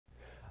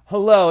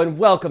Hello and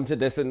welcome to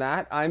This and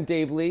That. I'm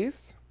Dave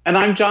Lees. And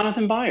I'm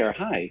Jonathan Byer.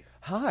 Hi.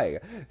 Hi.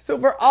 So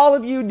for all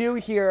of you new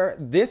here,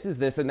 this is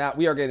This and That.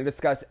 We are going to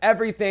discuss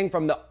everything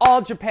from the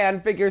All Japan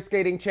Figure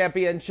Skating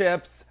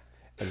Championships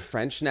and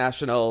French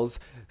Nationals.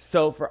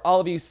 So for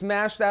all of you,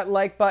 smash that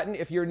like button.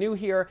 If you're new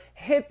here,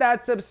 hit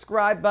that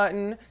subscribe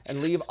button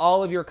and leave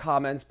all of your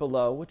comments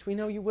below, which we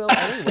know you will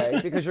anyway,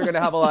 because you're going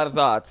to have a lot of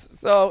thoughts.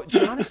 So,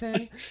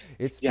 Jonathan,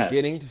 it's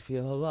beginning to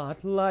feel a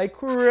lot like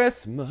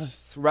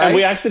Christmas, right? And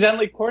we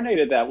accidentally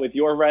coordinated that with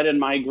your red and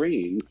my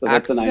green. So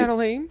that's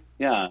accidentally? A nice...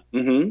 Yeah.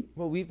 Mm-hmm.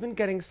 Well, we've been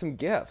getting some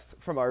gifts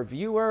from our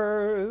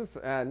viewers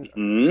and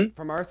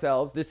from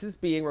ourselves. This is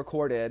being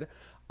recorded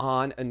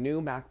on a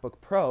new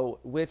MacBook Pro,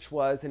 which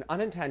was an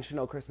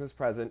unintentional Christmas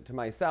present to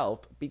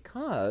myself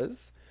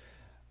because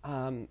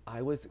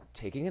I was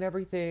taking in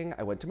everything.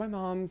 I went to my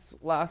mom's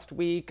last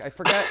week. I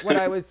forget what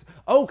I was...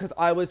 Oh, because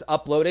I was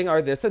uploading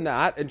our This and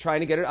That and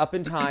trying to get it up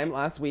in time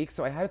last week,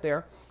 so I had it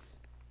there.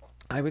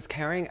 I was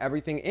carrying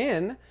everything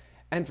in,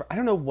 and I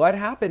don't know what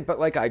happened, but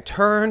like I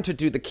turned to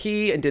do the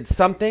key and did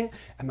something,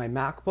 and my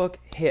MacBook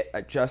hit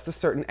at just a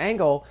certain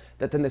angle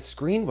that then the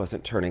screen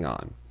wasn't turning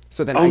on.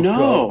 So then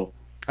go...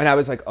 And I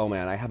was like, oh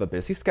man, I have a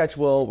busy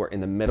schedule. We're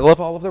in the middle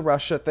of all of the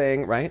Russia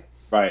thing, right?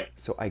 Right.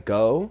 So I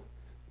go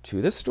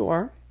to the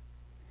store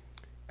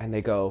and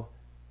they go,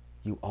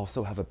 you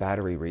also have a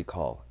battery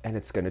recall and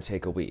it's going to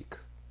take a week.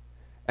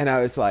 And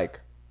I was like,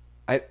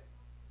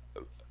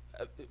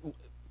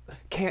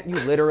 can't you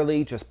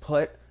literally just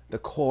put the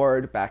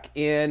cord back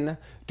in?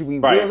 Do we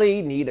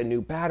really need a new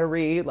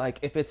battery? Like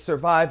if it's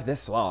survived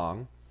this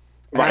long?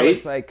 And I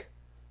was like...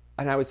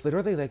 And I was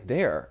literally like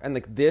there. And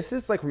like, this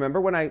is like, remember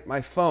when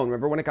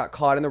remember when it got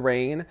caught in the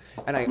rain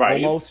and I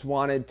almost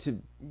wanted to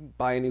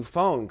buy a new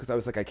phone because I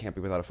was like, I can't be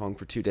without a phone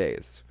for 2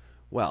 days.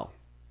 Well,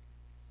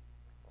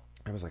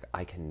 I was like,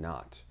 I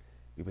cannot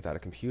be without a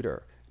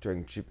computer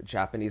during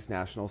Japanese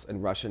nationals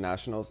and Russian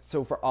nationals.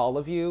 So for all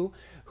of you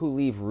who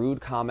leave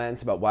rude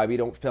comments about why we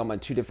don't film on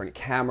 2 different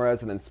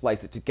cameras and then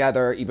splice it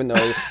together, even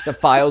though the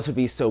files would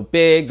be so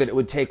big that it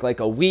would take like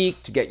a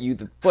week to get you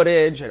the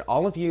footage, and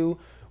all of you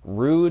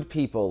rude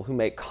people who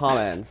make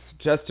comments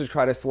just to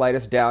try to slide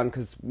us down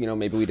because, you know,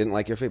 maybe we didn't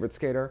like your favorite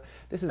skater.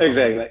 This is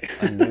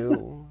a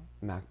new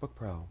MacBook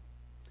Pro.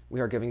 We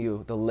are giving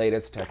you the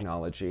latest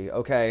technology,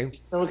 okay?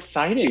 It's so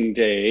exciting,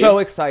 Dave. So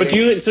exciting.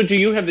 But do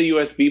you have the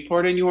USB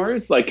port in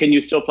yours? Like, can you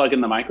still plug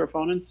in the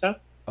microphone and stuff?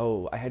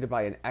 Oh, I had to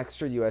buy an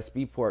extra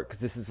USB port because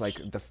this is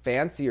like the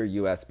fancier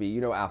USB.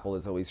 You know, Apple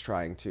is always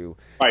trying to...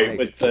 Right,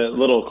 with the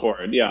little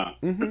cord, yeah.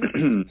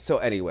 So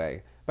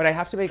anyway... But I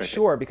have to make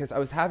sure because I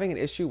was having an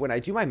issue when I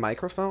do my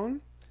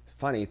microphone,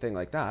 funny thing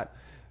like that,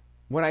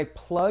 when I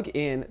plug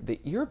in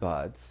the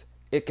earbuds,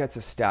 it gets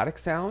a static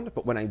sound,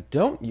 but when I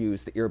don't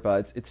use the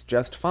earbuds, it's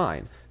just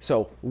fine.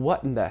 So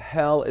what in the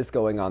hell is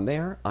going on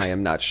there? I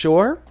am not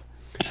sure,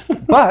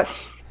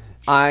 but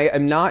I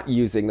am not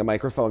using the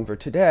microphone for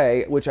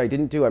today, which I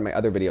didn't do on my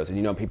other videos. And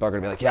you know, people are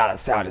going to be like, yeah, the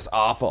sound is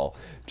awful.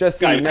 Just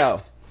so you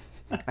know,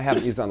 I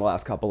haven't used it on the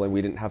last couple and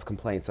we didn't have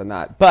complaints on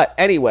that. But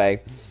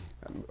anyway...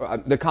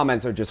 the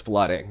comments are just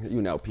flooding.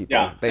 You know,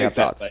 people, they have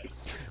thoughts.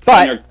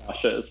 But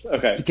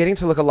it's beginning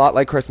to look a lot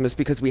like Christmas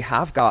because we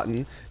have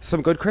gotten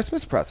some good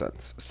Christmas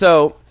presents.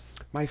 So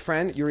my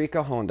friend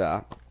Yurika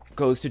Honda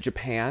goes to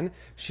Japan.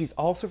 She's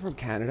also from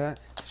Canada.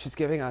 She's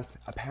giving us,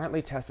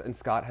 apparently Tessa and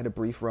Scott had a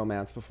brief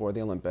romance before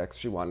the Olympics.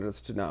 She wanted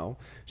us to know.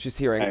 She's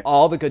hearing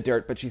all the good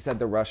dirt, but she said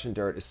the Russian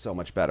dirt is so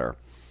much better.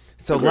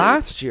 So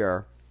last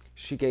year,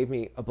 she gave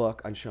me a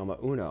book on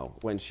Shoma Uno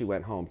when she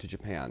went home to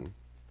Japan.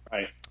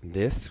 Right.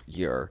 This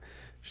year,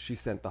 she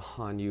sent the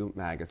Hanyu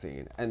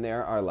magazine, and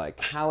there are like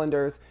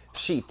calendars.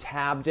 She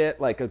tabbed it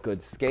like a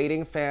good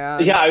skating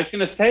fan. Yeah, I was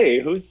gonna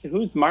say,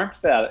 who's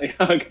marked that?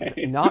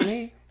 Okay. Not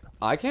me.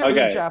 I can't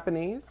read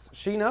Japanese.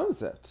 She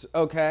knows it.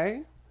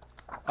 Okay.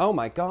 Oh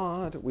my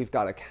God, we've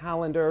got a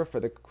calendar for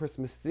the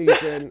Christmas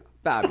season.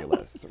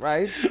 Fabulous,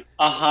 right?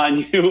 A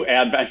Hanyu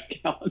advent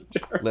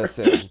calendar.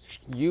 Listen,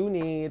 you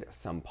need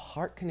some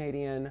part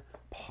Canadian,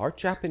 part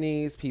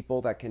Japanese people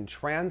that can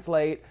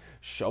translate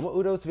Shoma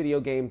Uno's video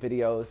game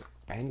videos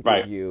and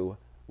give you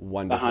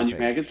wonderful things. The Hanyu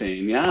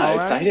magazine, yeah,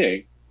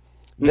 exciting.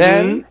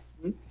 Then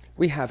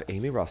we have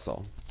Amy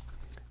Russell.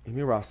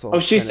 Amy Russell. Oh,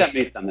 she sent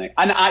me something.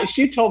 And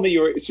she told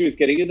me she was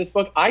getting you this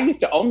book. I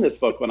used to own this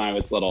book when I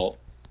was little.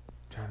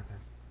 Jonathan.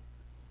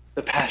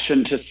 The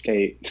Passion to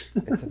Skate.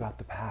 It's about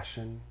the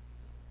passion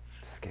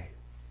to skate.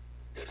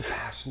 It's the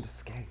passion to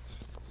skate.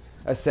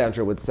 As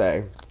Sandra would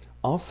say.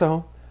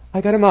 Also,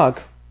 I got a mug.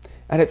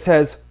 And it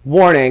says,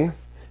 warning,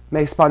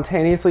 may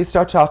spontaneously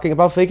start talking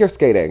about figure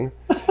skating.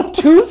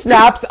 2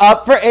 snaps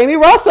up for Amy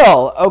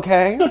Russell,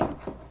 okay?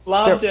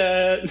 Loved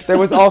it. There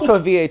was also a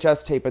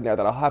VHS tape in there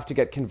that I'll have to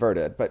get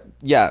converted, but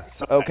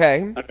yes,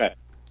 okay? Okay.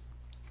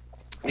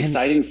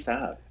 Exciting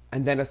stuff.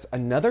 And then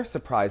another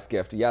surprise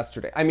gift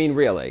yesterday. I mean,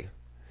 really.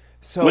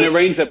 So when it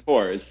rains, it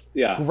pours.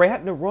 Yeah.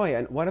 Grant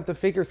Naroyan, one of the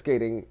figure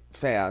skating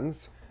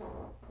fans,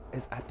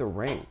 is at the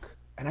rink.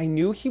 And I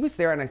knew he was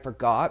there, and I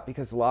forgot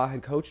because La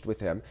had coached with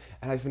him.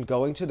 And I've been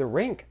going to the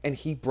rink, and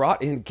he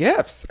brought in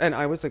gifts. And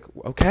I was like,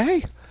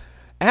 okay.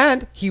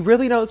 And he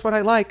really knows what I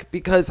like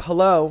because,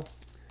 hello,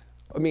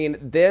 I mean,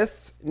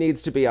 this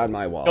needs to be on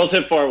my wall. Tilt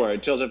it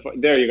forward.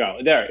 There you go.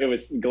 There, it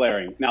was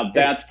glaring. Now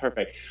that's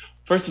perfect.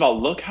 First of all,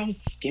 look how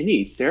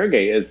skinny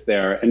Sergey is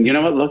there. And you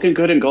know what? Looking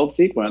good in gold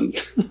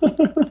sequins.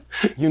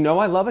 You know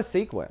I love a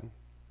sequin.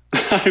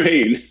 I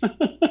mean,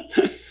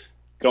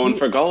 going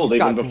for gold.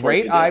 He's even got before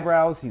great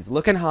eyebrows. He's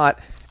looking hot.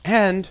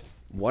 And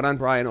what on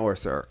Brian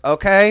Orser?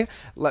 Okay?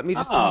 Let me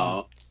just...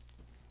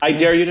 I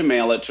dare you to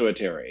mail it to a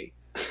Terry.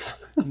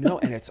 No,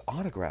 and it's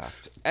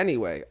autographed.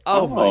 Anyway.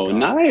 Oh my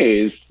God.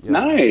 Nice. Yeah.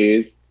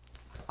 Nice.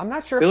 I'm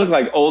not sure. They look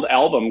like old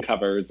album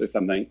covers or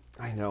something.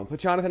 I know. But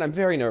Jonathan, I'm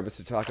very nervous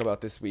to talk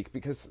about this week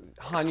because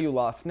Hanyu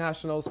lost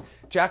nationals.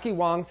 Jackie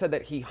Wong said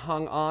that he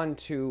hung on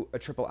to a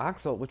triple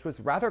axel, which was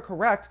rather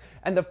correct.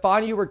 And the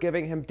Fanyu were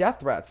giving him death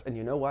threats. And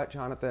you know what,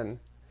 Jonathan?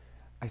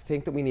 I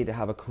think that we need to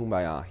have a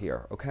kumbaya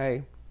here,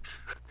 okay?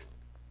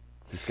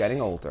 He's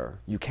getting older.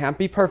 You can't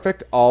be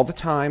perfect all the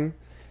time.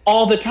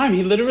 All the time.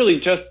 He literally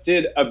just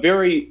did a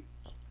very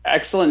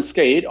excellent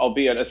skate,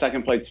 albeit a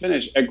second place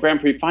finish at Grand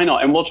Prix final.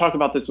 And we'll talk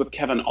about this with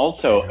Kevin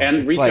also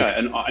and Rika. Like,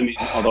 and I mean,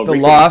 although the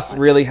Rika loss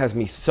really has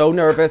me so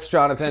nervous,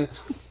 Jonathan.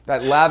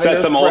 That lavender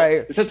spray.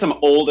 Is that some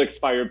old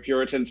expired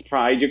Puritan's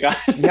pride, you guys?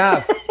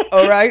 Yes.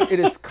 All right. It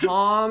is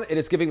calm. It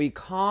is giving me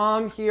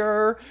calm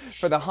here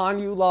for the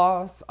Hanyu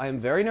loss. I am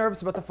very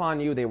nervous about the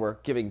Fanyu. They were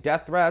giving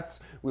death threats.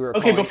 We were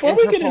okay. Before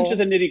we get into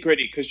the nitty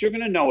gritty, because you're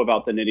going to know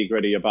about the nitty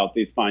gritty about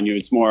these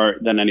Fanyus more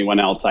than anyone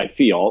else, I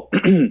feel.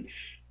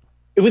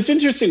 It was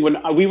interesting when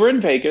we were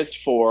in Vegas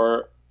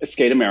for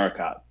Skate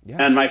America,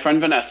 and my friend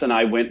Vanessa and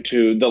I went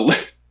to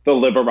the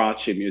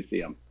Liberace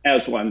Museum,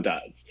 as one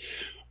does.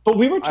 But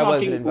we were talking. I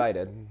wasn't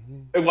invited.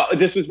 Well,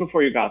 this was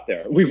before you got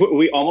there.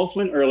 We almost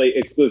went early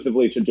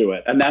exclusively to do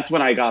it, and that's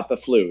when I got the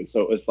flu.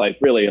 So it was like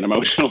really an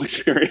emotional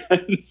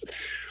experience.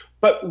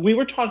 But we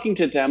were talking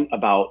to them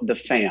about the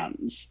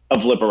fans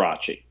of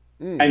Liberace.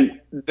 And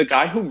the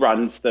guy who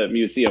runs the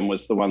museum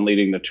was the one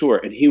leading the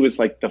tour. And he was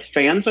like, the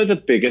fans are the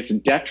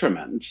biggest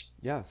detriment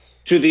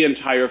to the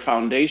entire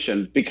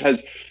foundation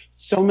because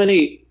so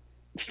many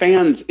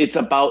fans, it's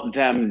about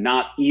them,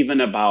 not even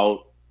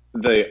about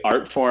the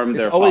art form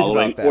they're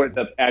following or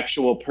the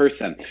actual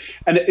person.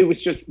 And it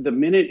was just the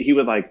minute he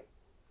would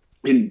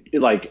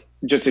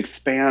just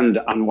expand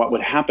on what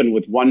would happen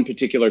with one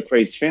particular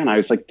crazed fan, I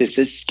was like, this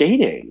is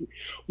skating.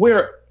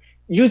 Where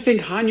you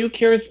think Hanyu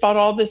cares about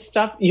all this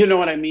stuff? You know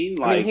what I mean?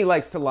 Like, I mean, he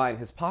likes to line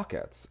his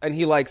pockets, and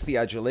he likes the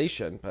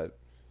adulation, but...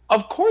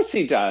 Of course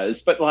he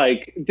does, but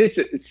like, this,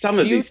 some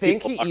of these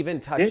people... Do you think he even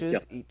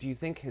touches... Do you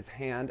think his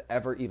hand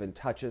ever even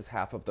touches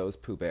half of those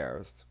Pooh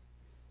Bears?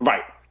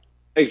 Right.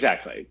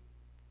 Exactly.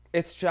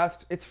 It's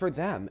just, it's for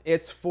them.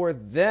 It's for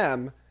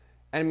them.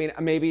 I mean,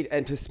 maybe,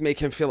 and to make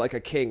him feel like a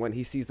king when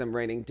he sees them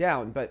raining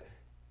down, but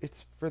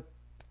it's for...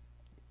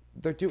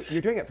 You're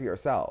doing it for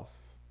yourself.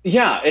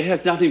 Yeah, it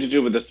has nothing to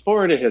do with the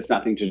sport. It has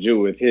nothing to do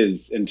with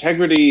his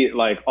integrity,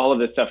 like all of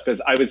this stuff.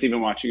 Because I was even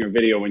watching your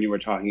video when you were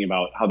talking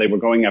about how they were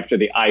going after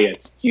the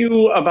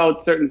ISQ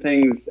about certain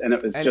things, and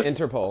it was and just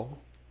Interpol.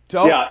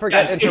 Don't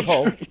forget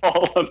Interpol.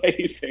 Interpol,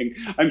 amazing.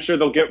 I'm sure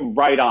they'll get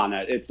right on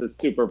it. It's a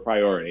super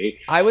priority.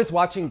 I was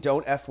watching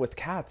Don't F with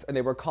Cats, and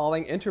they were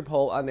calling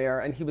Interpol on there,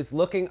 and he was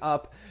looking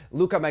up.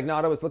 Luca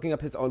Magnotta was looking up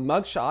his own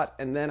mugshot,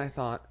 and then I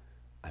thought,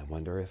 I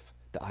wonder if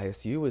the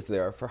ISU is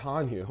there for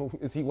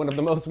Hanyu. Is he one of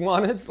the most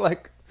wanted?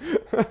 Like,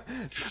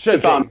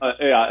 it's on,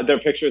 their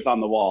picture's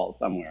on the wall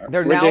somewhere.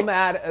 They're now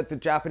mad at the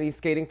Japanese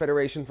Skating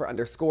Federation for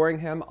underscoring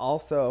him.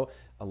 Also,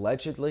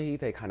 allegedly,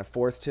 they kind of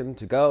forced him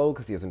to go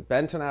because he hasn't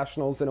been to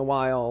nationals in a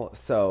while.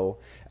 So,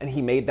 and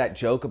he made that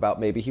joke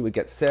about maybe he would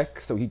get sick,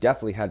 so he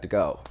definitely had to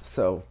go.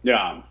 So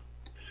yeah,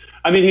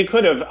 I mean, he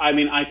could have. I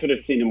mean, I could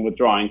have seen him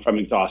withdrawing from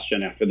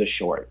exhaustion after the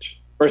short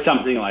or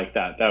something like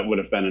that. That would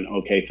have been an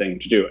okay thing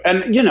to do.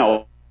 And you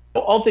know,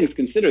 all things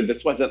considered,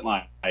 this wasn't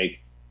like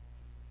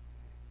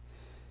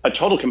a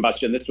total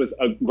combustion. This was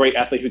a great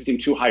athlete who seemed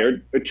too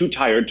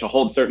tired to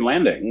hold certain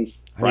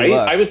landings, right?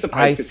 Look, I was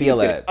surprised because he was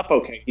getting up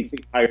okay. He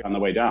seemed tired on the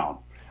way down.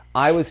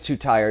 I was too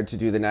tired to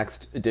do the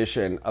next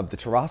edition of the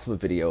Tarasova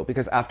video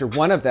because after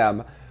one of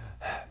them...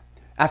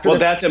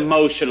 that's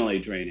emotionally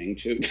draining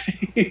too.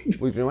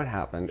 Well, you know what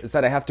happened? Is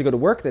that I have to go to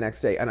work the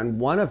next day, and on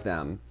one of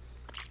them,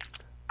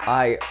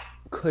 I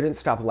couldn't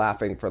stop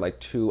laughing for like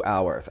 2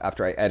 hours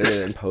after I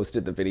edited and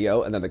posted the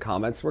video, and then the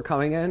comments were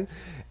coming in,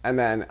 and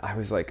then I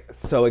was like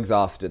so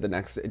exhausted the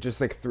next day,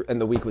 just like and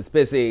the week was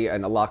busy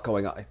and a lot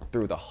going on. I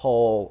threw the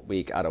whole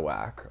week out of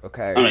whack.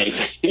 Okay.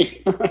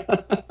 Amazing.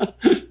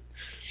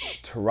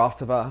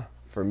 Tarasova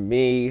for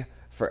me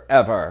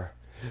forever.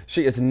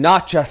 She is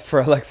not just for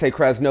Alexei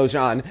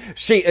Krasnozhan.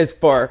 She is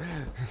for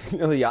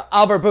Ilya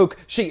Alberbuk.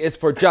 She is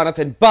for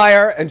Jonathan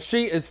Bayer, and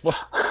she is for...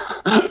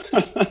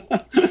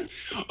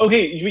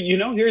 Okay,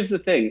 here's the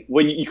thing.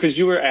 Because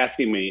you were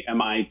asking me,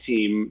 am I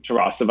team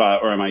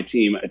Tarasova or am I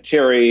team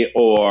Terry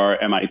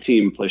or am I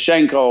team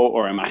Plishenko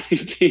or am I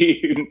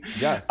team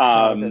yes,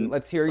 Jonathan,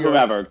 let's hear your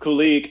whoever,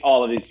 Kulik,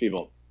 all of these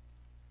people.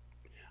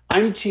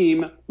 I'm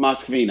team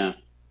Moskvina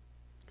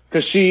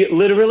because she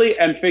literally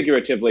and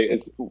figuratively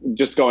is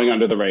just going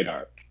under the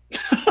radar.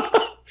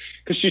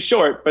 Because she's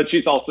short, but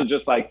she's also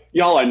just like,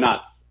 y'all are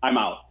nuts. I'm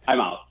out.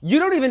 You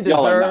don't even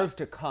deserve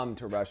to come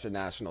to Russian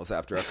nationals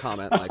after a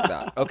comment like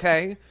that,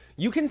 okay?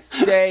 You can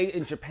stay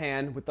in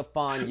Japan with the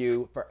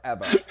Fanyu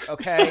forever,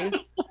 okay?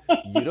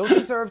 You don't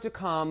deserve to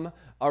come,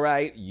 all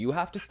right? You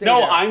have to stay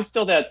there. I'm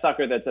still that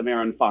sucker that's a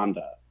Marin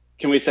Fonda.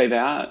 Can we say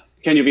that?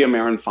 Can you be a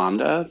Marin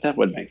Fonda? That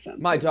would make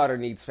sense. My daughter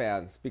needs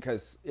fans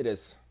because it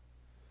is.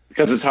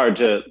 Because it's hard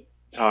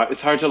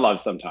to love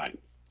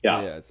sometimes.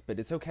 Yeah. It is, but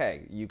it's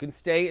okay. You can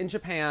stay in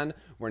Japan.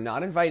 We're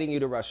not inviting you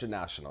to Russian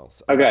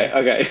nationals.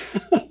 Okay.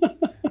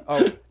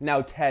 Oh,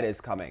 now Ted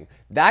is coming.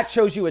 That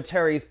shows you a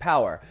Terry's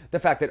power. The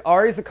fact that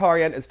Ari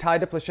Zakarian is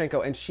tied to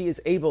Plishenko and she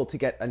is able to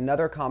get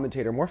another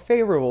commentator more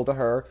favorable to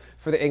her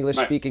for the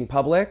English-speaking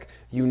public.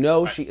 You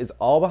know she is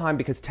all behind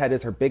because Ted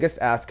is her biggest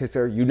ass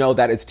kisser. You know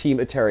that is Team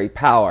Terry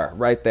power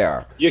right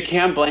there. You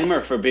can't blame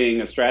her for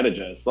being a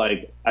strategist.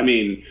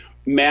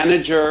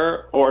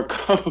 Manager or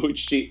coach,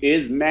 she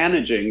is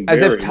managing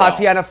very as if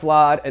Tatiana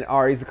Vlad and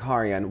Ari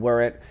Zakarian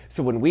were it.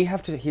 So when we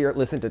have to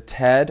listen to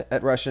Ted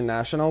at Russian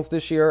Nationals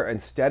this year,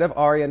 instead of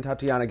Ari and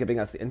Tatiana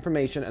giving us the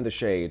information and the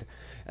shade,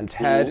 and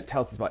Ted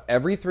tells us about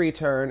every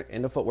 3-turn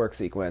in the footwork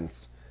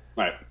sequence,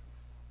 right?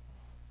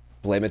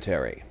 Blame it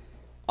Terry.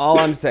 All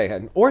I'm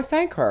saying. Or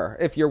thank her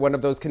if you're one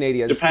of those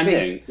Canadians.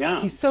 Depending,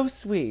 yeah. He's so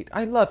sweet.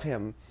 I love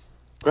him.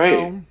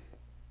 Great.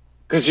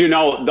 Because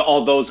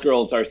all those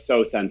girls are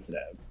so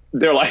sensitive.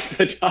 They're like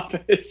the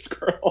toughest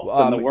girls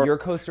in the world. Your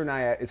coaster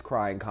Naya is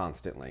crying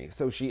constantly,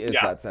 so she is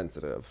that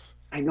sensitive.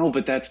 I know,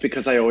 but that's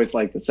because I always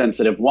like the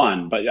sensitive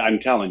one. But I'm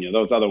telling you,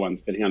 those other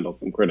ones can handle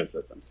some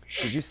criticism.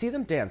 Did you see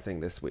them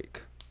dancing this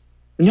week?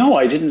 No,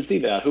 I didn't see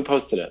that. Who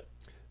posted it?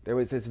 There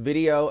was this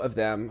video of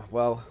them.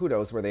 Well, who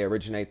knows where they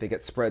originate? They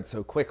get spread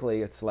so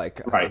quickly. It's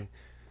like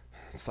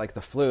it's like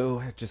the flu.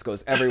 It just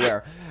goes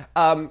everywhere.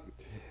 But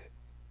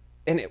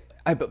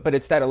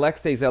it's that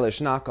Alexei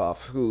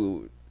Zelezhnakov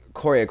who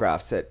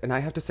choreographs it, and I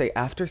have to say,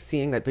 after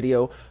seeing that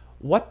video,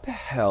 what the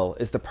hell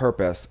is the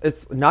purpose?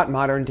 It's not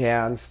modern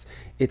dance.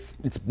 It's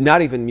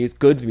not even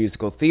good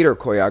musical theater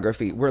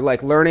choreography. We're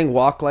like learning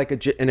walk like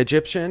an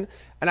Egyptian,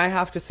 and I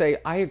have to say,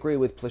 I agree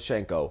with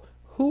Plishenko.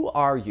 Who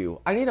are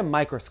you? I need a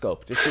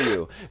microscope to see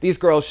you. These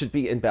girls should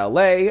be in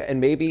ballet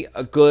and maybe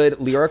a good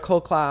lyrical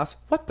class.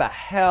 What the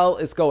hell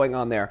is going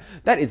on there?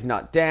 That is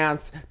not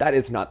dance. That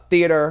is not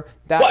theater.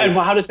 And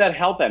how does that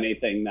help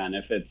anything then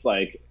if it's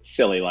like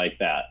silly like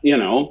that,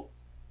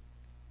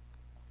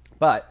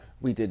 But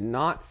we did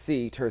not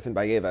see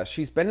Tursunbayeva.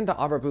 She's been in the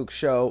Averbuk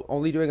show,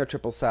 only doing a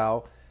triple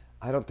sow.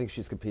 I don't think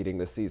she's competing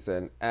this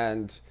season.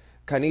 And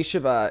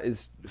Kanisheva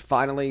is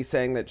finally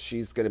saying that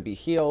she's going to be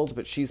healed,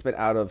 but she's been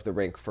out of the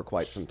rink for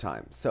quite some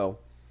time. So,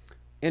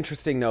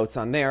 interesting notes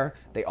on there.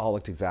 They all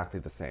looked exactly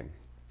the same.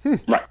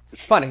 Right.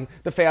 Funny.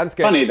 The fans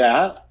get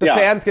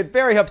fans get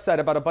very upset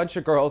about a bunch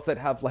of girls that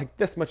have like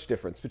this much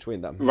difference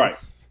between them. Right.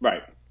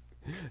 Right.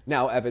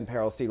 Now Evan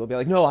Perelstein will be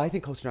like, no, I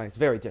think Coach Nine is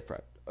very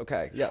different.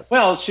 Okay. Yes.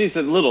 Well, she's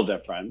a little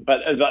different,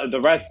 but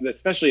the rest,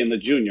 especially in the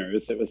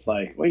juniors, it was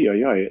like,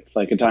 it's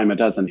like a dime a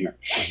dozen here.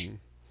 Mm-hmm.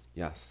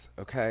 Yes.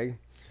 Okay.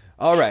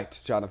 All right,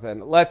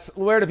 Jonathan, let's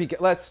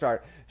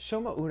start.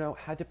 Shoma Uno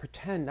had to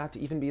pretend not to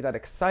even be that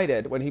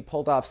excited when he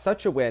pulled off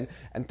such a win,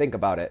 and think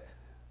about it.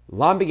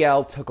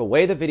 Lambiel took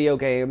away the video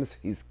games.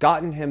 He's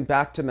gotten him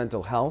back to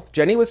mental health.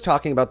 Jenny was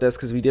talking about this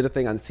because we did a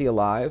thing on See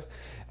Alive,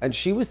 and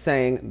she was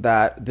saying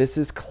that this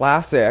is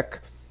classic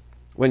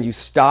when you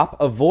stop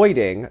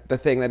avoiding the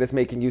thing that is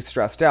making you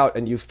stressed out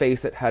and you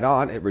face it head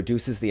on. It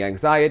reduces the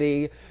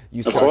anxiety.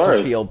 You start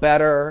to feel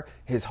better.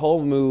 His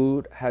whole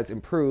mood has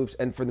improved.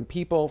 And for the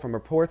people, from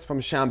reports from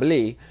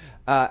Chambly,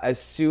 as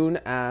soon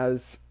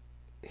as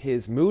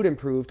his mood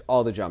improved,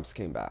 all the jumps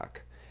came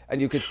back. And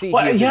you could see.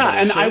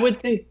 And I would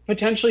think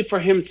potentially for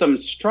him some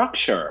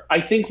structure. I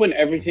think when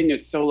everything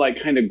is so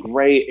like kind of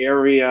gray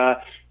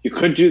area, you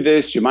could do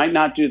this, you might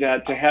not do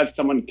that, to have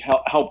someone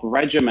help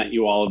regiment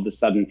you all of a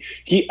sudden.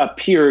 He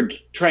appeared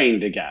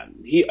trained again.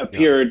 He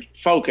appeared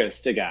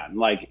focused again.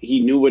 Like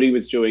he knew what he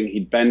was doing.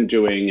 He'd been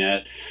doing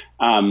it.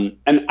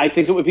 And I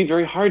think it would be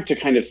very hard to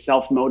kind of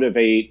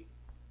self-motivate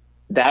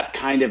that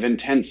kind of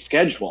intense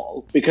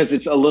schedule because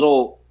it's a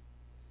little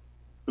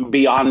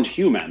beyond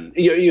human.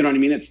 You know what I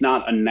mean? It's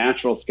not a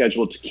natural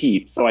schedule to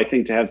keep. So I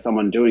think to have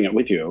someone doing it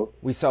with you.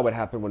 We saw what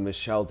happened when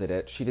Michelle did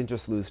it. She didn't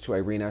just lose to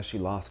Irina. She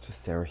lost to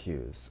Sarah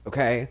Hughes.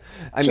 Okay?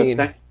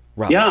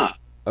 Rough. Yeah.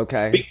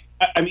 Okay?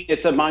 I mean,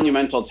 it's a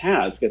monumental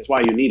task. It's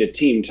why you need a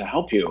team to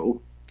help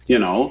you,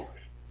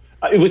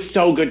 It was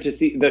so good to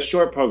see the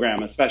short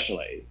program,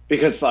 especially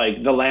because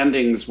like the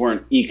landings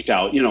weren't eked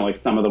out, like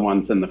some of the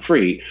ones in the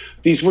free.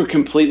 These were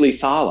completely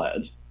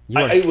solid.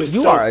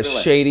 You are a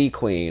shady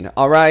queen,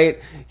 all right?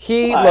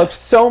 He looked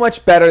so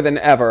much better than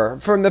ever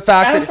from the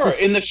fact that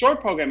in the short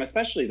program,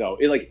 especially though,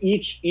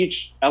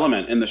 each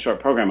element in the short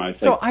program, I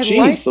was like,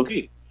 geez,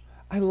 Louise.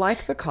 I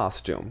like the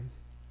costume,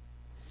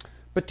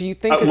 but do you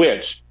think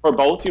which for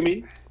both? You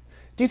mean?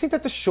 Do you think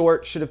that the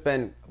short should have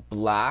been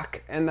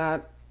black and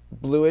that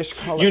bluish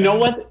color? You know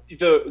what?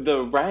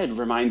 The red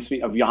reminds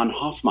me of Jan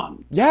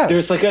Hoffmann. Yeah.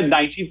 There's like a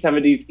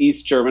 1970s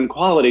East German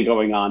quality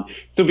going on.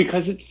 So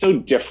because it's so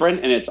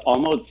different and it's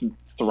almost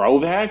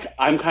throwback,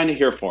 I'm kind of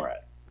here for it.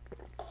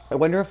 I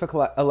wonder if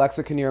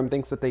Alexa Knierim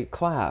thinks that they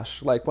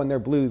clash, like when their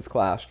blues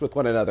clashed with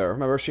one another.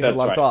 Remember, she had a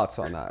lot of thoughts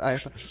on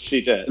that.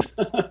 She did.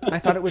 I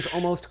thought it was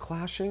almost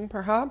clashing,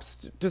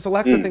 perhaps. Does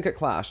Alexa think it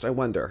clashed? I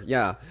wonder.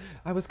 Yeah,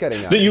 I was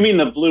getting at. You mean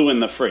the blue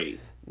and the free?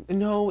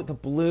 No, the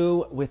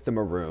blue with the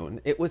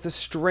maroon. It was a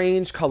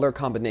strange color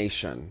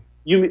combination.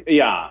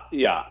 Yeah.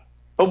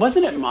 But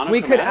wasn't it monochromatic?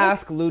 We could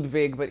ask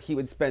Ludwig, but he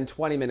would spend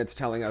 20 minutes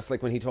telling us,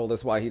 like when he told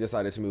us why he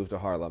decided to move to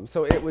Harlem.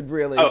 So it would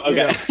really... Oh,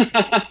 okay.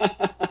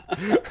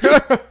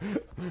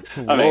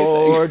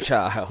 Lord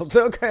child.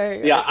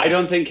 Okay. Yeah, I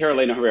don't think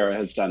Carolina Herrera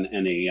has done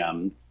any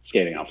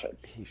skating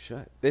outfits. He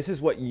should. This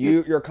is what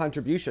your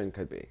contribution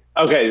could be.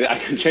 Okay, I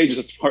can change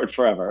the sport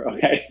forever.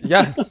 Okay.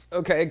 Yes.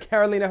 Okay.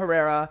 Carolina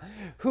Herrera.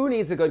 Who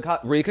needs a good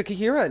Rika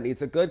Kihira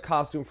needs a good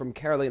costume from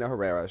Carolina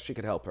Herrera. She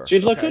could help her.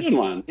 She'd look good in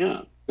one.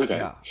 Yeah. Okay.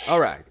 Yeah.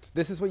 All right.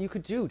 This is what you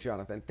could do,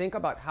 Jonathan. Think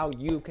about how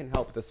you can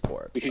help the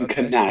sport. We can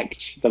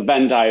connect the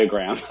Venn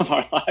diagram of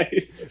our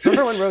lives.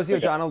 Remember when Rosie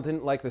O'Donnell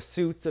didn't like the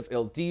suits of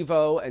Il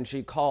Divo and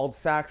she called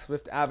Saks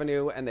Fifth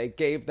Avenue and they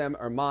gave them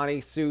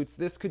Armani suits?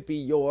 This could be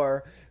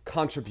your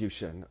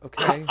contribution,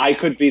 okay? I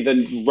could be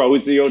the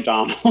Rosie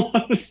O'Donnell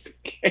of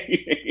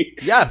skating.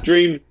 Yes.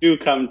 Dreams do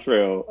come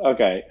true.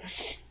 Okay.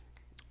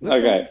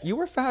 Listen, okay. You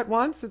were fat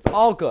once. It's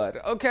all good.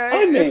 Okay.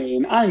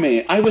 I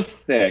mean, I was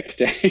thick,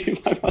 Dave.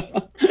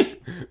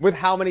 With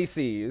how many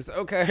C's?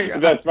 Okay.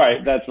 That's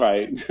right.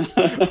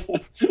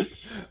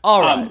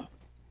 All right.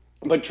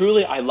 But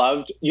truly, I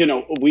loved,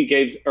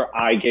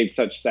 I gave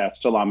such sass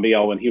to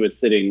Lambiel when he was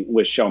sitting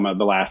with Shoma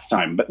the last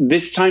time. But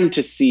this time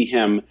to see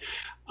him,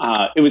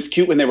 it was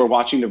cute when they were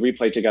watching the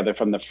replay together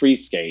from the free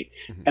skate.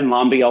 Mm-hmm. And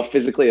Lambiel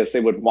physically, as they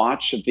would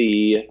watch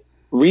the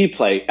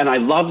replay, and I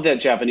love that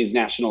Japanese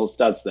Nationals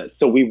does this.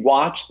 So we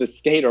watch the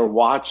skater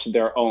watch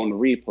their own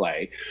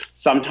replay.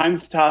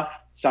 Sometimes tough.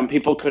 Some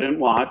people couldn't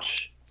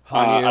watch.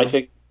 I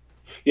think,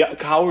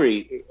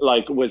 Kaori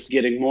was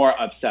getting more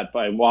upset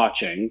by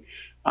watching.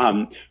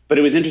 But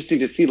it was interesting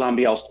to see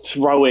Lambiel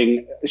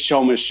throwing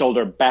Shoma's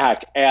shoulder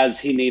back as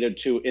he needed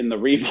to in the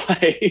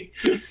replay.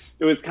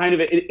 It was kind of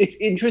it's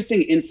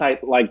interesting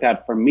insight like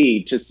that for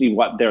me to see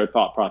what their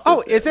thought process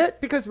is. Oh, is it?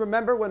 Because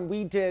remember when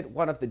we did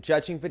one of the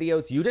judging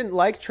videos, you didn't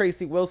like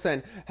Tracy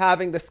Wilson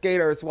having the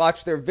skaters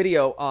watch their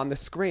video on the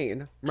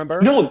screen.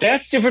 Remember? No,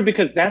 that's different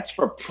because that's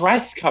for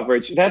press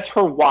coverage. That's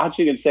her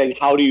watching and saying,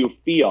 "How do you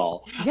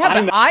feel?"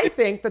 Yeah, but I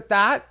think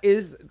that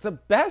is the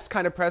best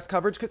kind of press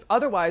coverage because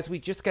otherwise we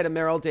just get a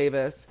Meryl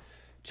Davis.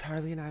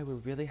 Charlie and I were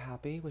really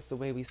happy with the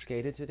way we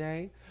skated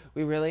today.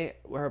 We really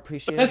were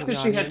appreciating. But that's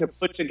because she had to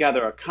put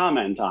together a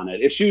comment on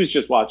it. If she was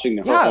just watching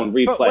her own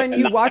replay. But when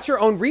you watch your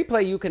own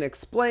replay, you can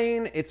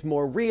explain. It's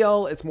more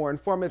real. It's more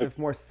informative. It's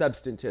more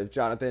substantive,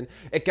 Jonathan.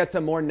 It gets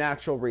a more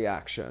natural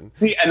reaction.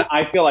 And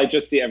I feel I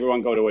just see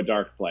everyone go to a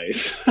dark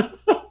place.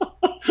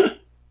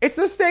 It's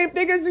the same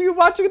thing as you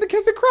watching The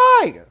Kiss and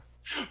Cry.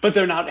 But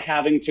they're not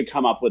having to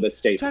come up with a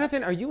statement.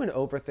 Jonathan, are you an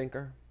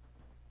overthinker?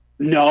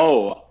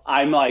 No,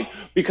 I'm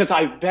because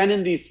I've been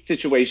in these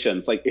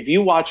situations. If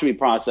you watch me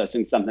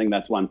processing something,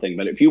 that's one thing.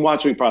 But if you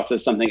watch me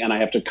process something and I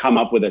have to come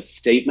up with a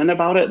statement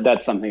about it,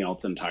 that's something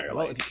else entirely.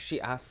 Well, if she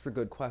asks a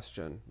good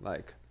question,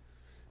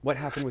 what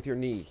happened with your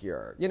knee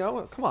here?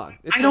 Come on.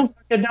 I don't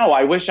fucking know.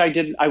 I wish I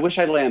didn't. I wish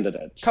I landed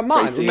it. Come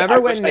on.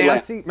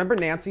 Tracy, remember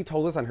Nancy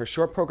told us on her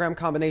short program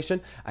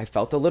combination, I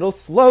felt a little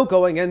slow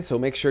going in, so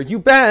make sure you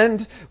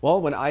bend. Well,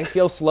 when I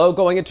feel slow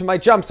going into my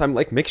jumps, I'm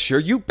like, make sure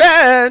you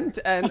bend.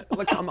 And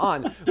come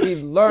on.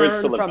 We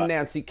learned from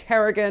Nancy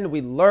Kerrigan.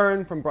 We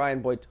learned from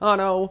Brian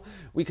Boitano.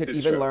 We could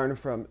even learn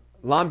from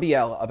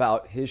Lambiel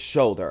about his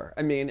shoulder.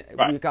 I mean,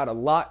 we've got a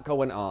lot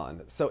going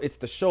on. So it's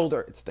the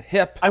shoulder, it's the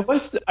hip. I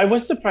was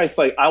surprised.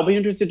 I'll be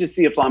interested to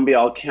see if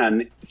Lambiel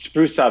can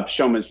spruce up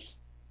Shoma's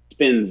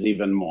spins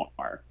even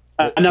more.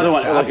 Another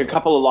one, a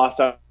couple of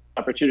lost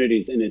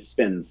opportunities in his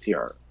spins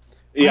here.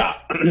 Yeah,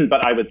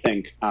 but I would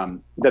think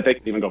that they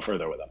could even go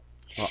further with him.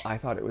 Well, I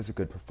thought it was a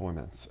good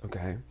performance,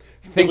 okay?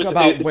 Think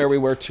about where we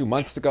were 2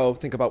 months ago.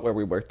 Think about where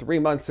we were 3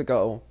 months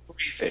ago.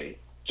 Crazy.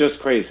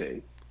 Just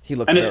crazy.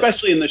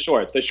 Especially in the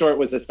short. The short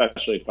was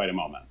especially quite a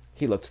moment.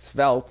 He looked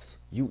svelte.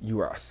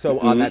 You are so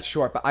on that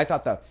short. But I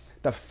thought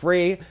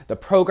the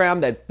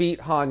program that beat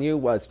Hanyu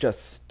was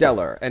just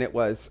stellar. And it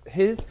was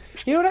his...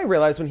 You know what I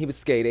realized when he was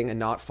skating and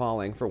not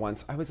falling for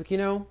once? I was like,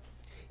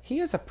 he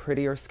is a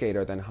prettier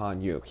skater than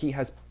Hanyu. He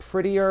has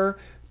prettier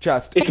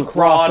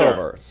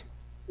crossovers.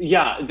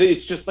 Yeah,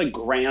 it's just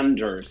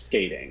grander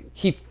skating.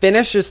 He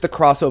finishes the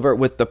crossover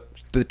with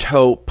the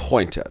toe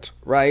pointed,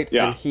 right?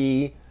 Yeah. And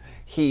he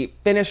he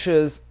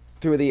finishes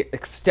through the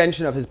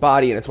extension of his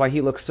body, and it's why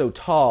he looks so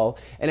tall.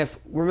 And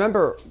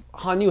remember,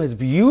 Hanyu has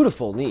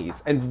beautiful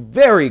knees and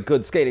very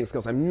good skating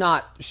skills. I'm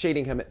not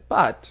shading him,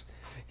 but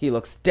he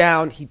looks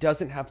down. He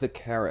doesn't have the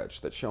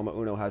carriage that Shoma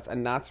Uno has,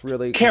 and that's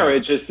really...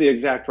 Carriage is the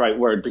exact right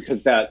word,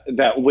 because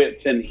that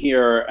width in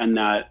here and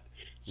that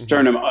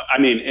sternum, I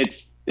mean,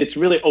 it's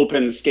really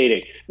open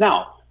skating.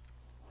 Now,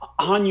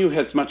 Hanyu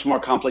has much more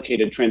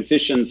complicated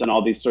transitions and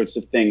all these sorts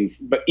of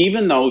things. But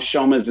even though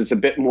Shoma's is a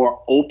bit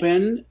more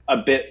open, a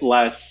bit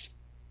less,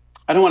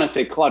 I don't want to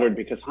say cluttered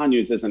because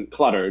Hanyu's isn't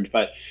cluttered,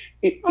 but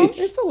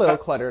it's a little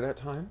cluttered at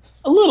times.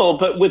 A little,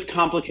 but with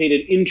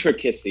complicated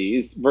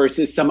intricacies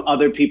versus some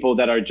other people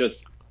that are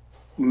just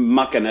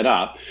mucking it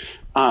up.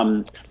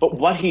 But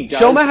what he does...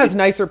 Shoma has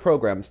nicer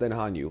programs than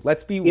Hanyu.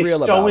 Let's be real about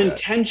it. It's so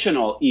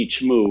intentional,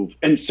 each move.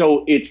 And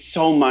so it's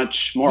so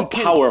much more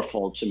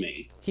powerful to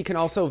me. He can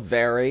also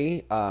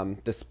vary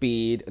the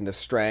speed and the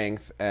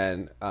strength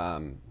and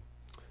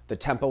the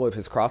tempo of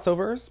his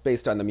crossovers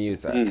based on the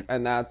music.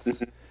 And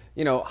that's...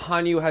 You know,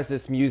 Hanyu has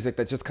this music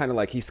that's just kind of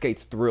like he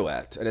skates through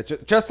it. And it's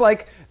just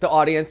like the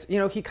audience, you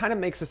know, he kind of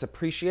makes us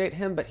appreciate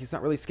him, but he's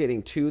not really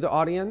skating to the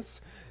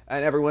audience.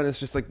 And everyone is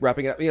just like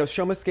wrapping it up. You know,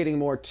 Shoma's skating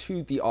more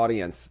to the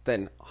audience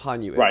than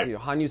Hanyu is. Right. You know,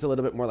 Hanyu's a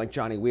little bit more like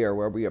Johnny Weir,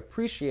 where we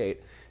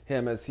appreciate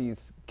him as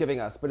he's giving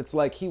us. But it's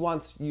like he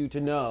wants you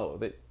to know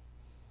that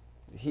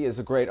he is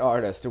a great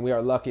artist and we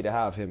are lucky to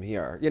have him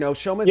here. You know,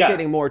 Shoma's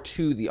skating more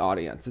to the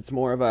audience. It's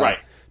more of a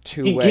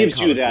two-way. He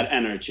gives you that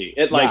energy.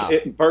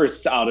 It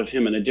bursts out of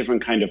him in a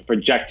different kind of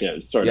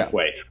projective sort of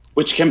way,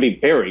 which can be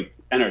very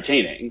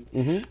entertaining.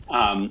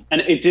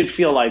 And it did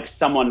feel like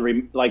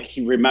someone like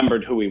he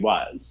remembered who he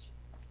was.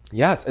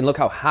 Yes, and look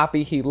how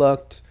happy he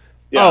looked.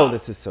 Yeah. Oh,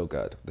 this is so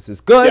good. This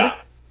is good. Yeah,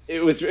 it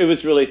was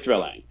really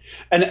thrilling.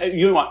 And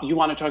you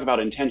want to talk about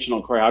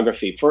intentional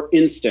choreography, for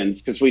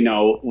instance, because we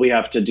know we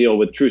have to deal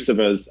with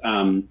Trusova's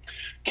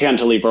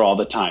cantilever all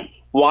the time.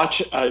 Watch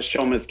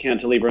Shoma's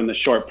cantilever in the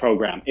short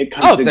program. It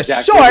comes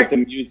exactly with the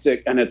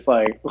music, and it's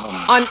like...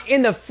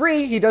 in the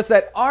free, he does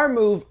that arm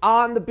move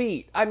on the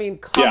beat. I mean,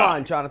 come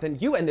on, Jonathan.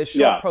 You and this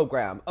short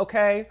program,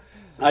 okay?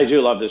 I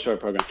do love the short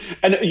program.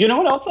 And you know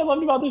what else I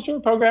loved about the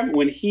short program?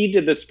 When he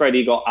did the spread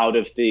eagle out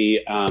of the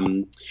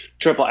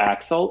triple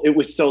axel, it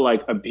was so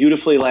like a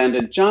beautifully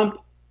landed jump,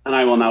 and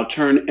I will now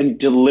turn and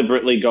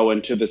deliberately go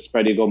into the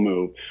spread eagle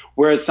move.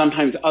 Whereas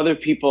sometimes other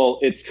people,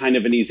 it's kind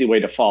of an easy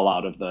way to fall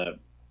out of the,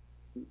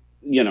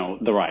 you know,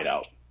 the ride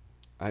out.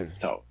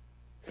 So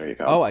there you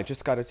go. Oh, I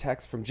just got a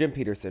text from Jim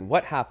Peterson.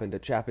 What happened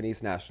at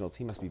Japanese Nationals?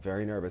 He must be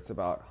very nervous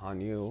about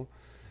Hanyu's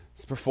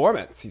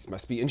performance. He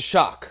must be in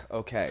shock.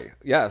 Okay.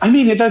 Yes. I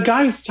mean, the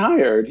guy's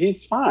tired.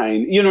 He's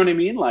fine. You know what I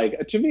mean?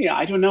 Like, to me,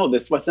 I don't know.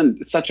 This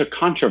wasn't such a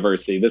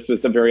controversy. This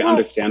was a very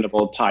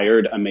understandable,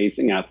 tired,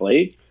 amazing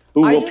athlete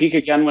who will peak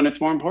again when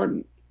it's more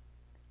important.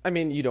 I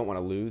mean, you don't want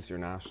to lose your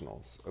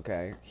nationals,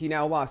 okay? He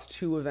now lost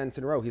 2 events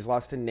in a row. He's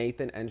lost to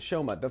Nathan and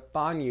Shoma. The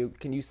Fanyu,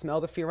 can you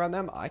smell the fear on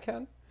them? I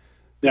can.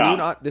 Can you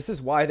not? This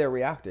is why they're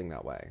reacting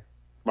that way.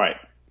 Right.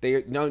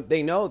 They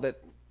know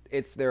that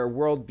it's their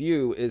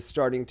worldview is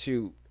starting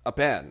to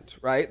upend,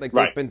 right? Like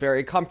they've been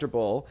very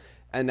comfortable,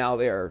 and now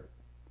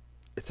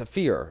it's a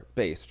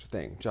fear-based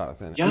thing,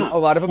 Jonathan. Yeah. And a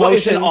lot of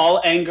emotions. Well, isn't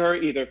all anger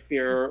either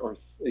fear or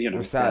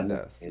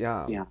sadness?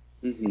 Yeah.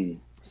 Mm-hmm.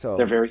 So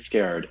they're very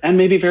scared and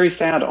maybe very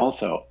sad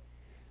also.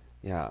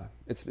 Yeah,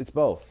 it's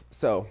both.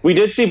 So we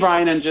did see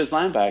Brian and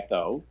Gislan back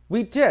though.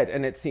 We did,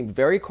 and it seemed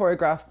very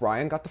choreographed.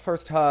 Brian got the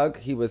first hug.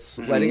 He was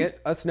letting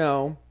us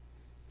know.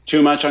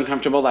 Too much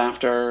uncomfortable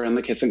laughter and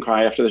the kiss and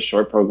cry after the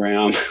short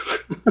program.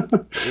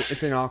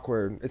 It's an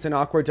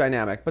awkward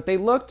dynamic, but they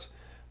looked.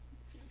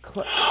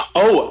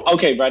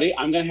 Okay, ready?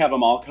 I'm going to have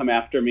them all come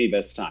after me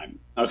this time.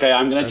 Okay,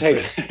 I'm going to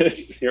take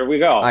this. Here we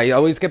go. I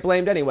always get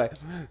blamed anyway.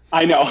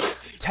 I know.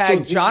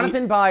 Tag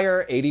Jonathan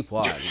Byer,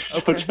 81.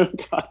 Okay.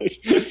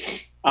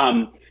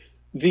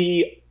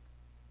 The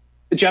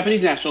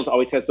Japanese Nationals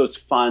always has those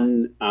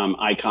fun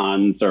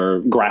icons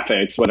or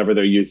graphics, whatever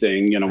they're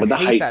using, you know, with the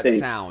height that thing.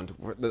 Sound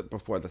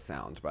before the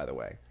sound, by the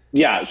way.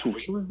 Yeah.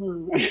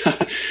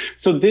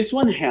 So this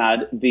one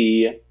had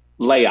the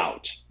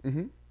layout.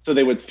 Mm-hmm. So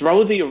they would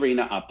throw the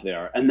arena up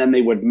there, and then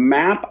they would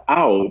map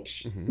out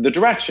the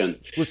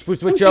directions. Which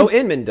was what Joe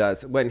Inman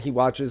does when he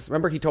watches.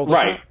 Remember, he told us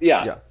that? Right,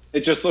 yeah.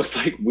 It just looks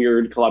like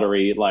weird,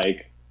 cluttery,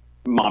 like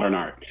modern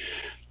art.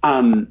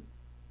 It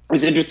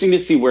was interesting to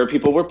see where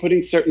people were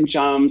putting certain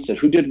jumps and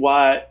who did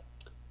what.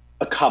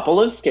 A couple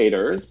of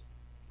skaters,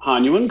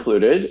 Hanyu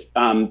included,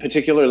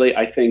 particularly,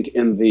 I think,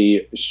 in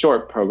the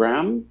short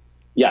program.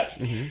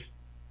 Yes. Mm-hmm.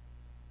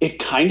 It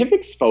kind of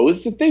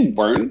exposed that they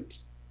weren't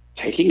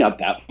taking up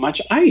that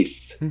much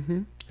ice.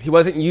 Mm-hmm. He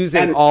wasn't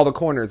using all the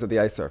corners of the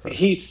ice surface.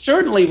 He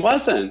certainly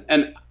wasn't.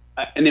 And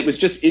it was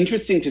just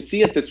interesting to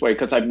see it this way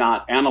because I've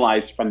not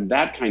analyzed from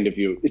that kind of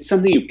view. It's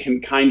something you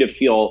can kind of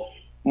feel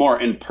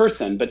more in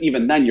person, but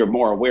even then you're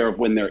more aware of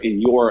when they're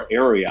in your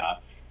area.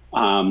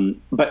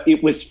 But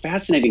it was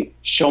fascinating.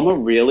 Shoma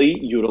really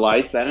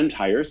utilized that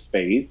entire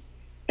space,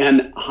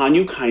 and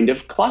Hanyu kind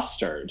of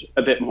clustered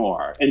a bit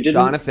more. And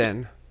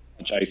Jonathan,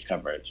 much ice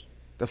coverage.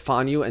 The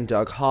Fanyu and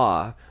Doug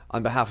Ha,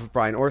 on behalf of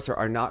Brian Orser,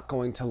 are not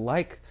going to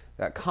like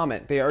that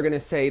comment. They are going to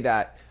say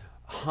that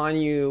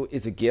Hanyu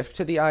is a gift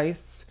to the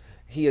ice.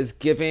 He is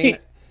giving,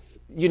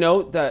 you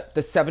know, the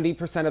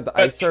 70% of the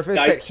ice surface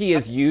that he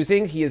is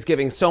using, he is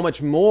giving so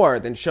much more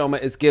than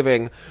Shoma is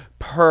giving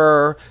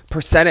per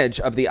percentage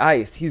of the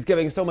ice. He's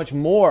giving so much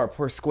more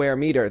per square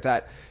meter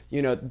that,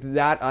 you know,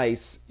 that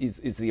ice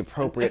is the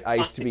appropriate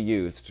ice to be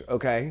used,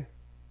 okay?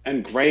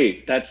 And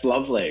great, that's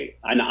lovely.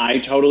 And I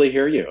totally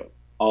hear you,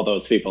 all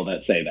those people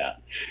that say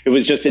that. It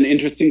was just an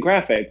interesting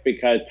graphic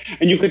because,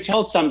 and you could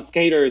tell some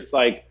skaters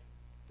like,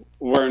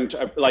 weren't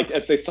like,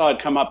 as they saw it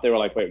come up, they were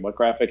like, wait, what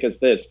graphic is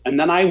this? And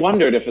then I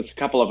wondered if a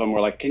couple of them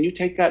were like, can you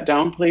take that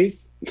down,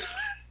 please?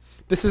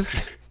 This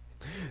is,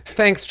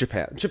 thanks,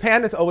 Japan.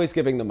 Japan is always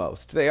giving the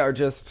most. They are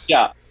just...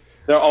 Yeah,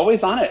 they're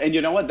always on it. And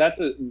you know what? That's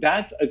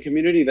a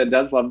community that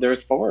does love their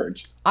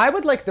sport. I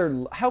would like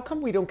how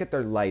come we don't get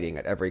their lighting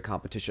at every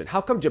competition?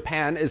 How come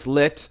Japan is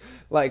lit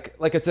like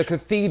it's a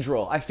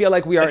cathedral? I feel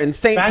like we are in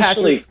St.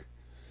 Patrick's...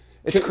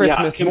 It's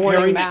Christmas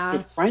morning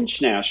mass. To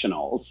French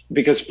nationals,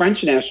 because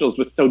French nationals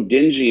was so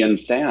dingy and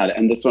sad,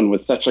 and this one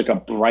was such like a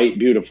bright,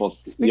 beautiful.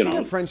 Speaking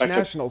of French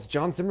nationals,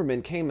 John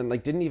Zimmerman came and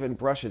like didn't even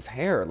brush his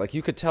hair. Like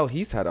you could tell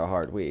he's had a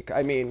hard week.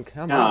 I mean,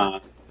 come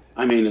on.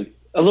 I mean,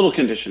 a little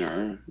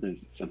conditioner,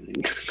 something.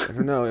 I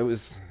don't know. It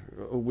was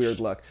a weird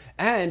look.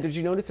 And did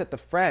you notice that the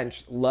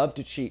French love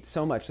to cheat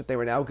so much that they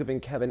were now giving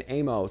Kevin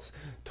Amos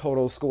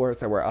total scores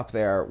that were up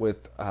there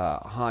with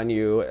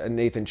Hanyu and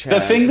Nathan Chen.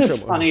 The thing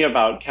that's funny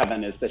about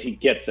Kevin is that he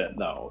gets it,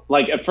 though.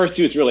 Like, at first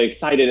he was really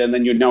excited, and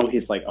then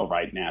he's like, oh,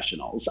 right,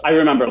 nationals. I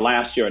remember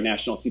last year at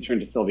nationals, he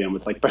turned to Sylvia and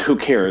was like, but who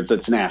cares?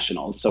 It's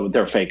nationals, so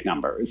they're fake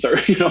numbers. Or,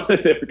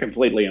 they were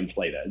completely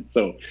inflated.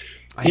 So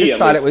I just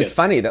thought it was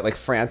funny that, like,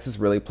 France is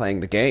really playing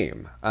the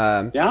game.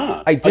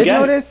 Yeah. I did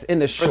notice in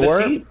the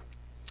short...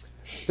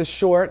 The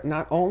short,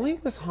 not only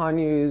was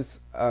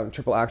Hanyu's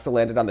triple axel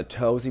landed on the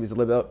toes, he was a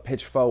little bit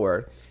pitch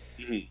forward.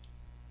 Mm-hmm.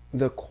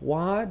 The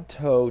quad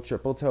toe,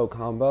 triple toe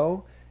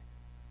combo,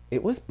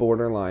 it was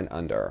borderline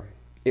under.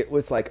 It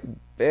was like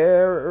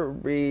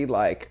very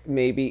like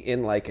maybe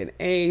in like an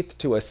eighth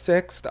to a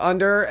sixth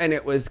under, and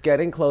it was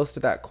getting close to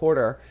that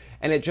quarter.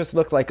 And it just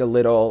looked like a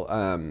little,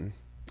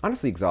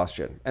 honestly,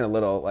 exhaustion and a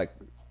little like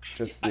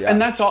just, yeah.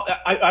 And that's all.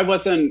 I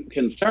wasn't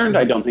concerned.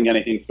 I don't think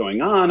anything's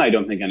going on. I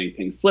don't think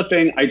anything's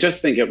slipping. I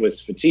just think it was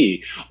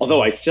fatigue.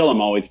 Although I still am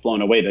always blown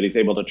away that he's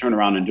able to turn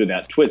around and do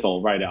that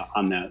twizzle right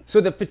on that.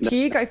 So the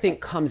fatigue, I think,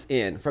 comes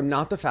in from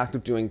not the fact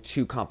of doing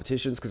two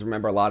competitions, because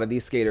remember, a lot of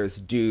these skaters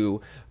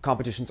do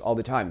competitions all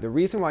the time. The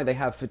reason why they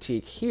have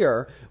fatigue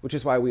here, which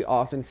is why we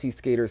often see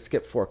skaters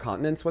skip 4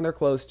 continents when they're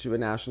close to a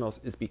nationals,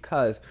 is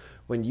because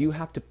when you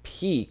have to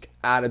peak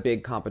at a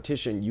big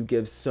competition, you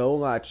give so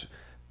much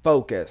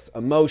focus,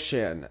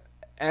 emotion,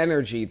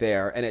 energy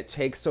there, and it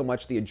takes so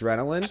much the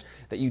adrenaline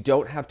that you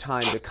don't have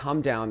time to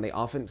come down.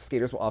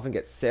 Skaters will often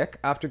get sick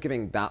after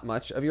giving that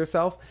much of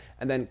yourself,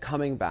 and then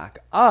coming back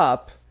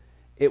up,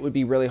 it would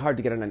be really hard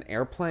to get on an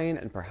airplane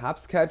and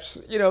perhaps catch,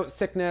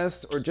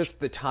 sickness or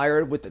just the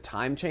tired with the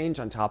time change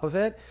on top of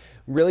it.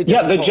 Really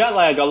difficult. Yeah, the jet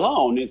lag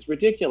alone is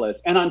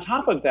ridiculous. And on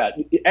top of that,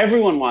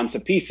 everyone wants a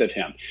piece of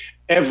him.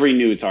 Every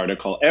news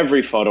article,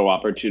 every photo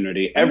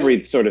opportunity, every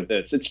sort of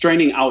this. It's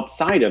draining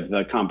outside of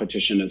the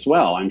competition as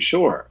well, I'm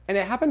sure. And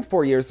it happened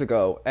 4 years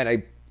ago.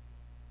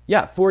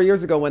 4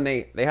 years ago when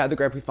they had the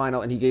Grand Prix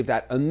final and he gave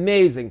that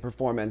amazing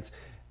performance.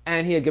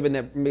 And he had given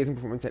that amazing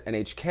performance at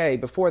NHK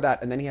before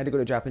that, and then he had to go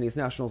to Japanese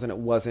Nationals, and it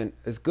wasn't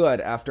as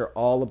good after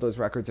all of those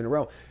records in a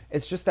row.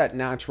 It's just that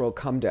natural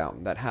come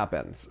down that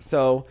happens.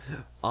 So,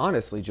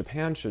 honestly,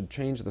 Japan should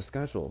change the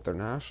schedule of their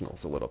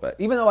Nationals a little bit.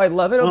 Even though I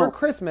love it over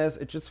Christmas,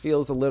 it just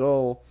feels a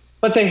little...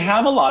 But they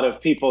have a lot of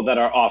people that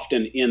are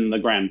often in the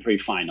Grand Prix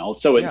final,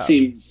 so it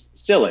seems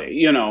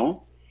silly,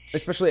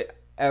 Especially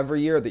every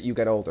year that you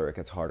get older, it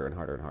gets harder and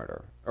harder and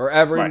harder. Or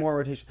every more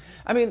rotation.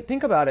 I mean,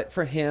 think about it.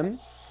 For him...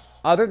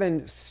 Other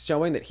than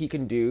showing that he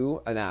can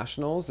do a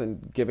nationals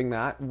and giving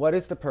that, what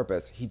is the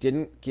purpose? He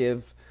didn't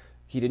do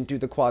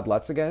the quad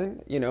lutz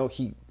again. He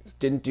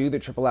didn't do the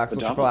triple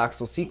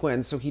axel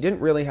sequence. So he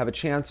didn't really have a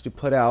chance to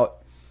put out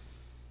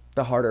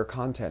the harder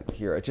content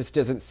here. It just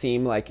doesn't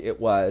seem like it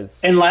was.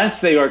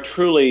 Unless they are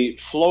truly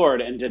floored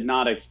and did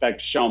not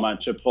expect Shoma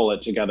to pull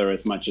it together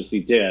as much as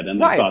he did. And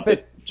right, thought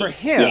but for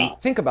him,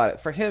 think about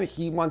it. For him,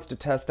 he wants to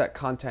test that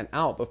content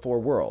out before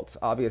Worlds.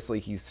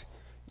 Obviously, he's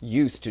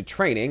used to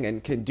training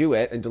and can do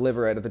it and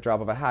deliver it at the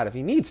drop of a hat if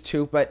he needs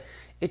to, but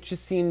it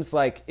just seems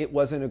like it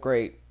wasn't a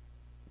great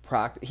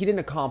practice. He didn't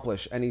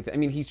accomplish anything. I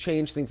mean, he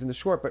changed things in the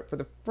short, but for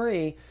the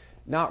free,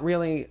 not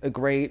really a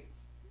great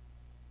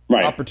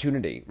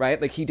opportunity,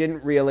 right? Like, he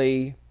didn't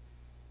really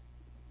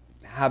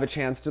have a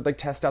chance to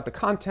test out the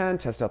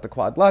content, test out the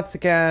quad lutz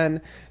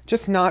again.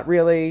 Just not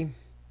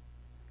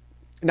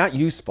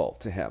useful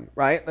to him,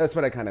 right? That's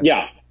what I kind of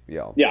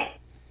feel. Yeah.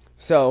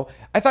 So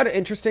I thought it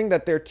interesting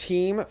that their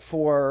team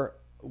for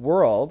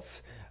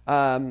Worlds,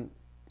 Hanyu,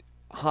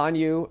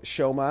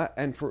 Shoma,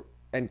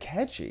 and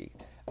Keiji.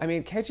 I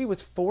mean, Keiji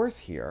was 4th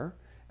here,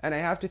 And I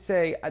have to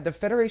say, the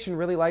Federation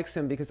really likes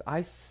him because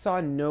I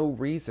saw no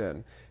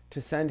reason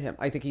to send him.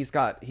 I think he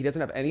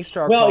doesn't have any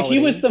star quality. Well, he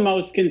was the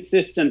most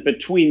consistent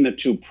between the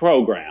two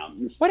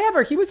programs.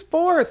 Whatever, he was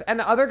fourth, and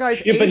the other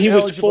guy's but he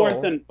was eligible.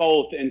 fourth in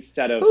both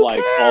instead of Who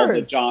like cares? all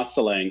the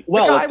jostling.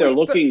 Well, if they're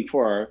looking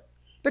for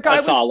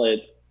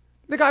solid.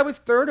 The guy was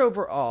third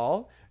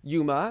overall.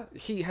 Yuma,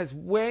 he has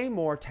way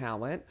more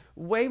talent,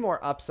 way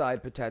more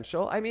upside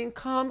potential. I mean,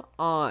 come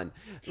on.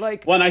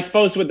 Like, well, and I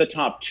suppose with the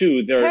top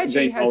two,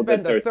 Keji has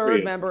been the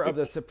third member of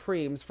the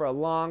Supremes for a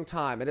long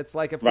time, and it's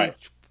like if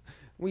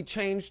we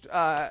changed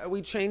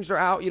her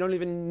out, you don't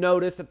even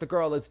notice that the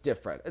girl is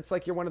different. It's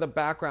like you're one of the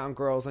background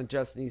girls on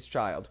Destiny's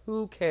Child.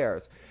 Who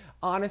cares?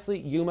 Honestly,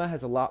 Yuma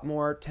has a lot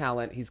more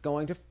talent. He's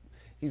going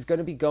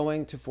to be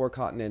going to 4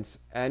 continents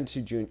and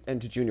to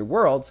Junior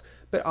Worlds,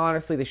 but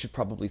honestly, they should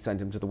probably send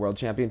him to the World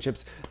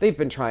Championships. They've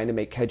been trying to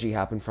make Keji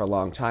happen for a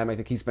long time. I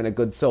think he's been a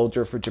good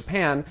soldier for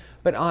Japan,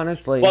 but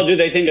honestly... Well, do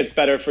they think it's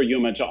better for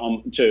Yuma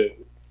to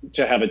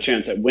have a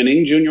chance at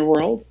winning Junior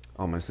Worlds?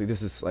 Honestly,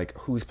 this is like,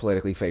 who's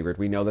politically favored?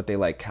 We know that they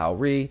like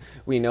Kaori.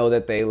 We know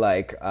that they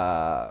like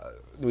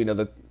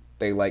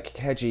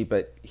Keji,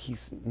 but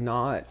he's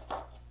not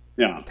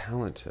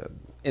talented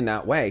in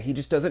that way. He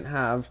just doesn't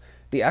have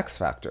the X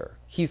factor.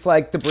 He's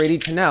like the Brady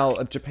Tennell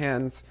of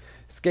Japan's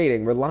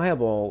skating,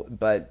 reliable,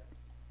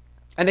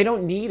 and they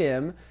don't need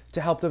him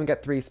to help them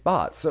get 3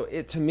 spots. So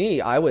to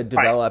me, I would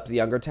develop the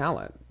younger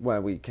talent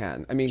when we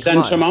can. I mean,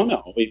 send Shoma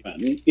Uno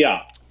even.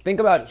 Yeah. Think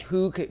about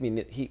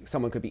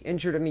someone could be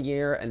injured in a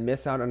year and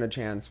miss out on a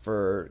chance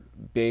for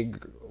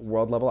big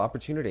world level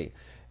opportunity.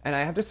 And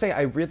I have to say,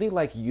 I really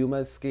like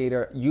Yuma's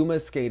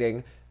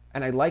skating.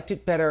 And I liked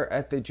it better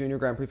at the Junior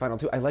Grand Prix Final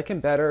too. I like him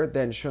better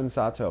than Shun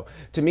Sato.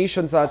 To me,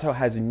 Shun Sato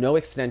has no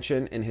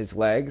extension in his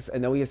legs,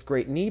 and though he has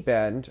great knee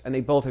bend, and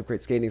they both have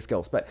great skating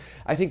skills, but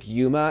I think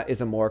Yuma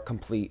is a more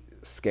complete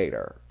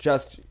skater.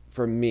 Just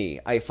for me,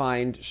 I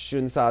find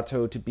Shun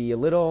Sato to be a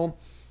little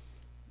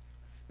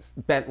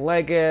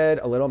bent-legged,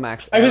 a little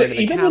max. Even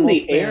in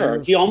the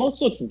air, he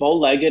almost looks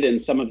bow-legged in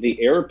some of the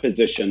air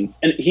positions,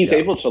 and he's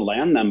able to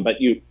land them, but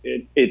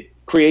it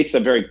creates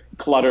a very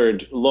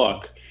cluttered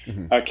look.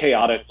 A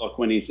chaotic look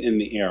when he's in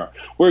the air.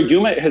 Where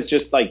Yuma has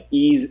just like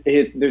ease,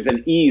 there's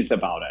an ease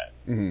about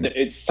it.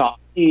 It's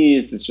soft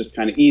ease, it's just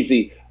kind of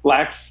easy.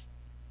 Lacks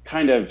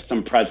kind of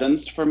some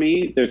presence for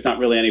me. There's not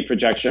really any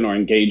projection or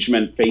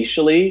engagement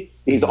facially.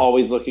 He's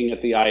always looking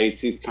at the ice,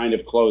 he's kind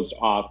of closed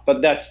off.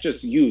 But that's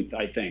just youth,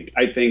 I think.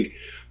 I think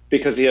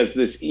because he has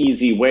this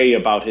easy way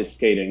about his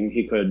skating,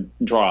 he could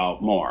draw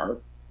out more.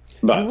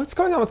 But what's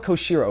going on with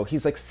Koshiro?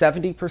 He's like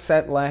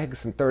 70%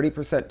 legs and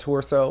 30%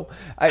 torso.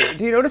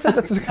 Do you notice that?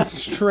 That's like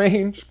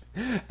strange.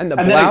 And then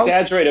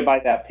exaggerated by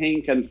that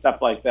pink and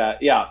stuff like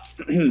that. Yeah,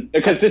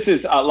 because this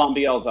is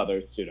Lambiel's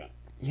other student.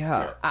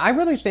 Yeah, I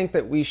really think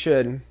that we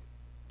should...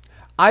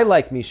 I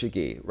like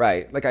Mishigi,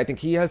 right? Like, I think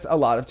he has a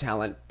lot of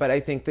talent, but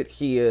I think that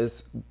he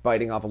is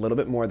biting off a little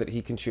bit more that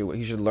he can chew.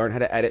 He should learn how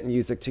to edit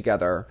music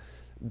together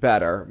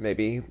better,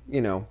 maybe,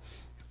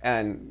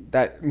 and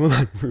that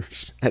Moulin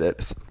Rouge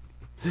edit.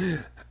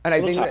 And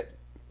I think that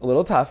a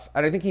little tough.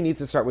 And I think he needs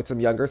to start with some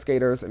younger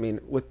skaters. I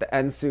mean, with the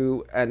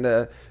Ensu and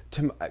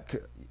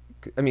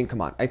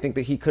come on. I think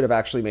that he could have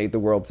actually made the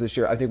Worlds this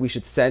year. I think we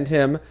should send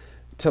him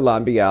to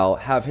Lambiel,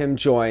 have him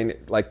join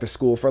like the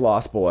School for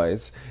Lost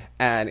Boys,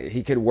 and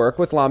he could work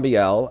with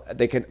Lambiel.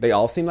 They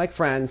all seem like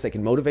friends. They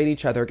can motivate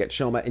each other, get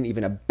Shoma in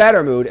even a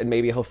better mood, and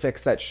maybe he'll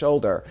fix that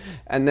shoulder.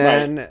 And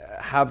then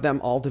have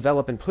them all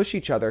develop and push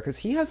each other, because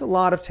he has a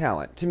lot of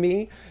talent. To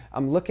me,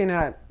 I'm looking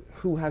at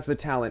who has the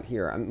talent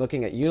here. I'm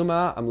looking at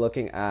Yuma. I'm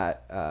looking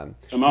at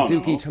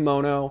Suzuki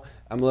Tomono.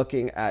 I'm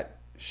looking at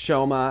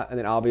Shoma, and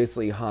then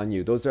obviously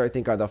Hanyu. Those I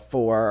think are the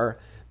 4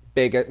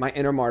 big. My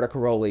inner Marta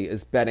Caroli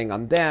is betting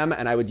on them,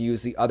 and I would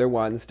use the other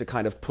ones to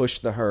kind of push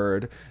the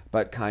herd,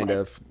 but kind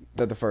of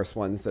they're the first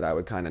ones that I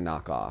would kind of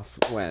knock off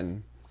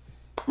when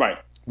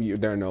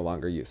they're no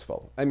longer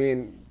useful. I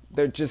mean,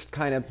 they're just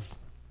kind of...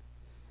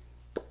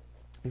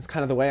 It's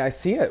kind of the way I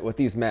see it with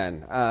these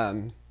men.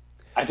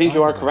 I think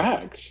you are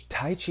correct.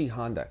 Taichi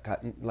Honda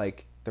got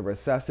like the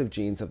recessive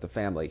genes of the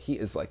family. He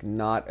is like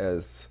not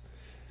as...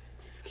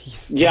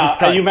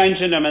 you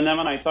mentioned him, and then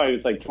when I saw he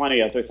was like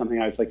 20th or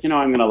something, I was like, I'm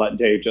going to let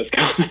Dave just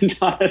comment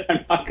on it.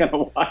 I'm not going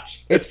to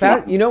watch this. It's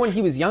bad. When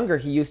he was younger,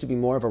 he used to be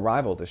more of a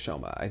rival to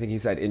Shoma. I think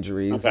he's had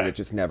injuries, and it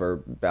just never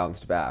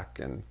bounced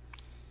back.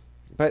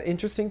 But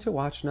interesting to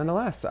watch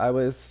nonetheless. It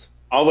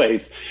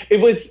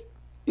was...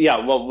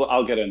 Yeah, well,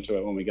 I'll get into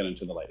it when we get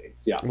into the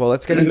ladies. Yeah. Well,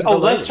 let's get into the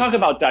ladies. Let's talk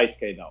about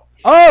Daisuke, though.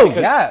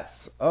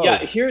 Yes.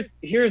 Yeah,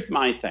 here's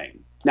my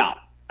thing. Now,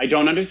 I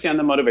don't understand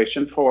the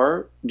motivation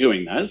for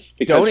doing this,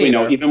 because we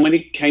know even when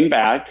he came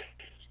back,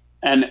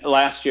 and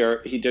last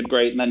year he did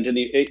great, and then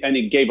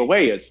he gave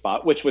away his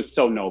spot, which was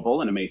so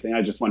noble and amazing.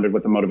 I just wondered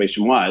what the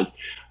motivation was.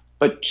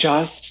 But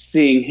just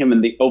seeing him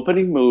in the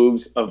opening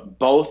moves of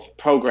both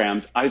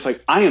programs, I was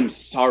like, I am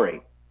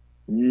sorry.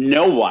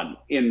 No one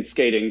in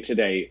skating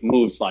today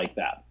moves like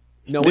that.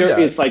 No one There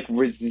does. is like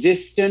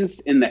resistance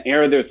in the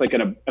air. There's like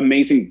an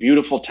amazing,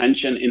 beautiful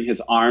tension in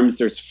his arms.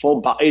 There's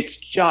full body. It's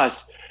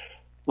just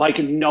like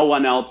no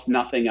one else,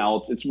 nothing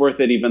else. It's worth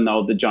it, even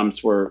though the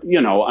jumps were, you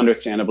know,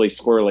 understandably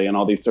squirrely and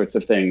all these sorts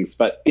of things.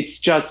 But it's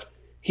just,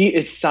 he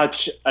is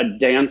such a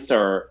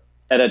dancer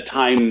at a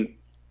time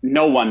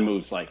no one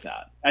moves like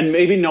that. And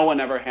maybe no one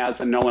ever has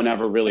and no one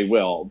ever really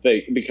will,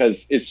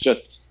 because it's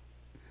just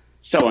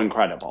so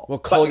incredible. Well,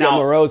 Kolya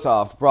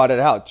Morozov brought it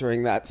out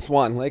during that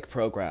Swan Lake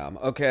program,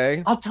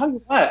 okay? I'll tell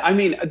you what. I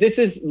mean, this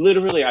is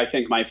literally, I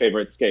think, my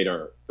favorite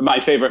skater, my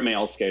favorite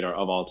male skater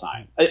of all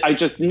time. I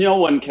just, no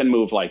one can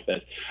move like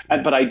this.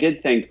 But I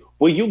did think,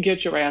 will you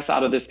get your ass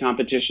out of this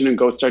competition and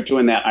go start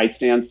doing that ice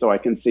dance so I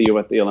can see you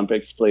at the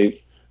Olympics,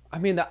 please? I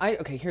mean,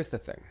 okay, here's the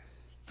thing.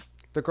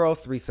 The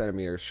girl's 3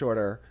 centimeters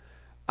shorter.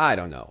 I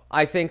don't know.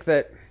 I think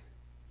that,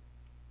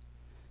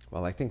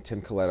 well, I think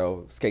Tim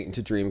Coletto skating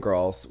to Dream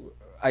Girls,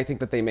 I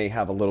think that they may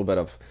have a little bit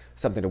of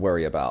something to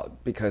worry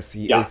about because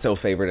he is so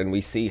favored, and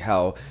we see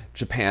how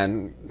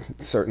Japan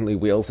certainly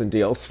wheels and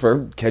deals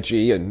for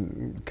Keiji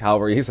and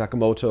Kaori,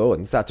 Sakamoto,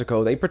 and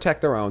Satoko. They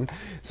protect their own.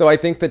 So I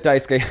think that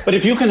Daisuke... But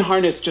if you can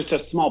harness just a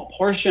small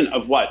portion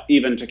of what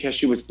even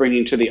Takeshi was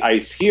bringing to the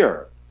ice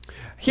here,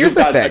 here's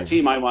the thing. A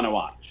team I want to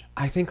watch.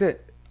 I think that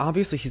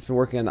obviously he's been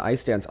working on the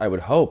ice dance, I would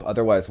hope.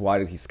 Otherwise, why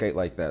did he skate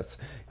like this?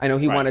 I know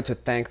he wanted to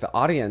thank the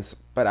audience,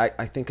 but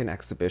I think an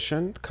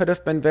exhibition could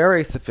have been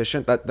very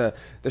sufficient. That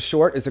the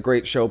short is a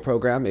great show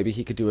program. Maybe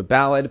he could do a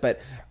ballad, but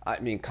I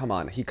mean, come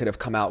on. He could have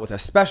come out with a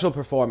special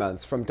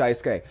performance from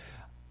Daisuke.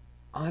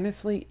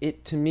 Honestly,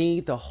 to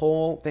me, the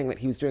whole thing that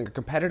he was doing a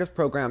competitive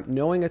program,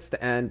 knowing it's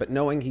the end, but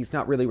knowing he's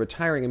not really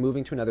retiring and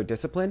moving to another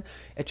discipline,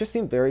 it just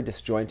seemed very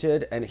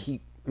disjointed, and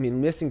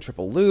missing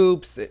triple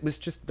loops. It was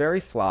just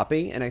very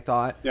sloppy, and I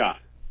thought,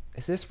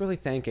 is this really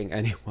thanking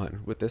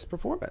anyone with this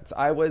performance?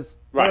 I was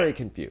very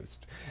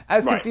confused.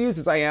 As confused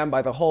as I am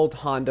by the whole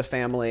Honda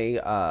family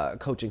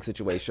coaching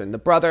situation. The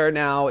brother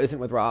now isn't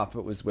with Roth,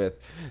 but was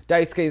with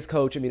Daisuke's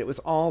coach. I mean, it was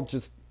all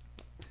just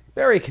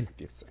very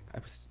confusing. I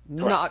was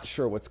not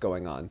sure what's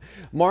going on.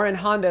 Marin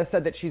Honda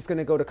said that she's going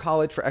to go to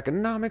college for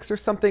economics or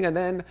something,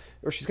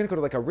 or she's going to go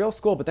to like a real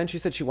school, but then she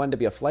said she wanted to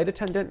be a flight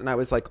attendant, and I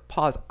was like,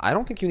 pause, I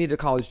don't think you need a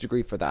college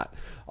degree for that.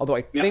 Although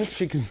I think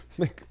she can,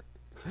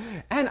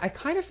 and I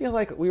kind of feel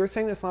like, we were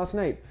saying this last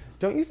night,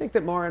 don't you think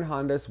that Marin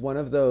Honda's one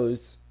of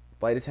those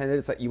flight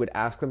attendants that you would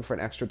ask them for an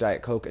extra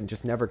Diet Coke and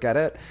just never get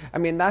it? I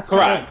mean, that's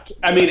correct.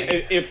 I mean,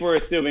 if we're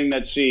assuming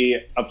that she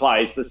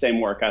applies the same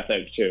work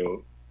ethic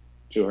to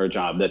her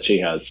job that she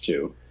has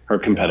to her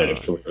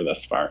competitive career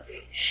thus far.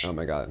 Oh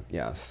my God,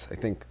 yes, I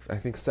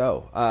think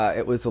so.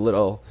 It was a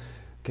little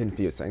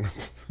confusing.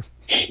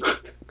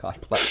 God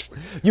bless.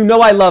 You know,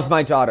 I love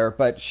my daughter,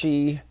 but we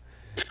need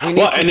some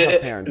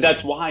tough parenting.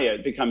 That's why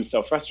it becomes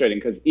so frustrating,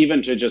 because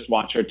even to just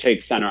watch her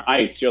take center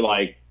ice, you're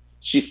like,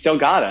 she still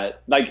got it.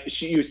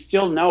 Like, you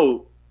still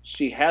know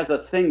she has a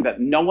thing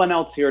that no one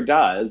else here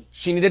does.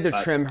 She needed to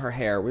trim her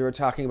hair. We were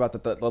talking about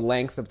that the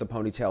length of the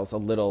ponytail is a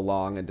little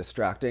long and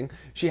distracting.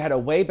 She had a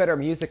way better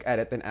music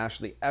edit than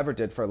Ashley ever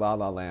did for La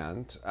La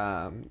Land.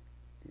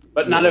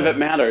 But none of it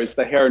matters,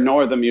 the hair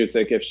nor the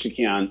music, if she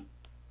can't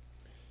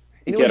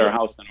get her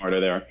house in order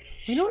there.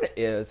 You know what it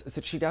is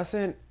that she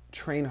doesn't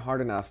train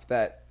hard enough,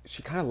 that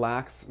she kind of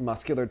lacks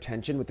muscular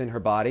tension within her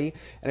body,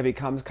 and it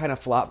becomes kind of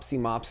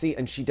flopsy-mopsy,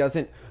 and she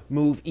doesn't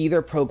move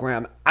either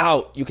program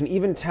out. You can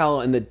even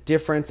tell in the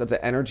difference of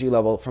the energy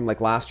level from like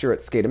last year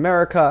at Skate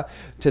America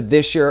to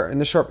this year in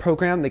the short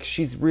program. Like,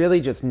 she's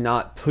really just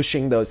not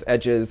pushing those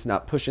edges,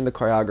 not pushing the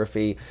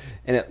choreography,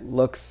 and it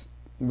looks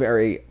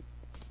very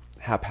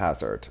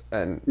haphazard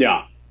and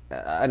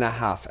a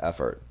half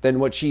effort than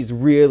what she's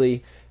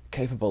really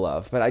capable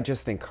of. But I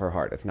just think her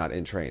heart is not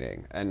in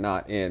training and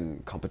not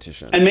in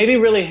competition, and maybe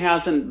really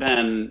hasn't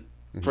been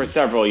for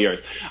several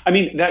years. I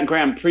mean, that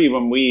Grand Prix,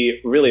 when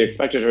we really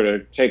expected her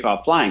to take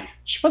off flying,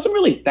 she wasn't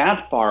really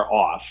that far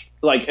off,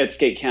 like at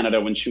Skate Canada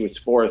when she was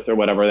 4th or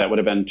whatever. That would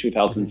have been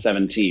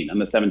 2017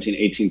 and the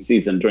 17-18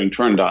 season during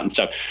Turndot and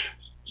stuff.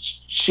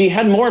 She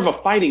had more of a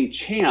fighting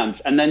chance,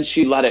 and then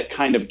she let it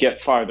kind of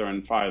get farther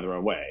and farther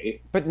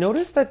away. But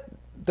notice that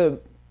the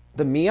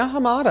Mia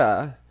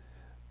Hamada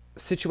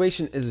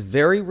situation is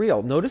very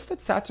real. Notice that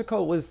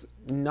Satoko was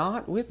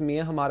not with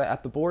Mia Hamada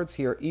at the boards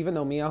here, even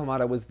though Mia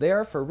Hamada was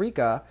there for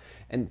Rika.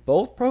 In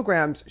both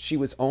programs, she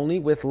was only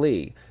with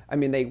Lee. I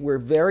mean, they were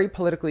very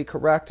politically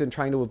correct and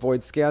trying to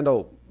avoid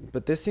scandal,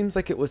 but this seems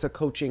like it was a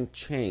coaching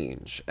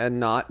change and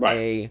not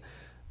a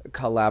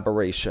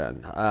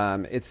collaboration.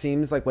 It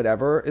seems like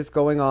whatever is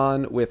going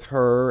on with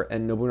her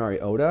and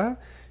Nobunari Oda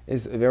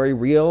is very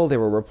real. There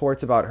were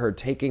reports about her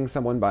taking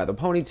someone by the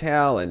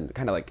ponytail and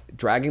kind of like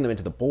dragging them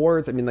into the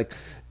boards. I mean, like,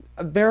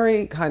 a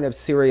very kind of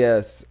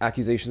serious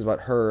accusations about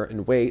her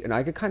and weight. And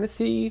I could kind of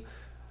see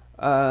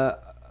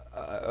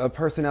a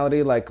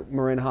personality like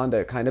Marin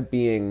Honda kind of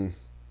being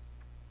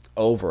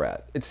over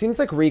it. It seems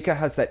like Rika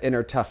has that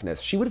inner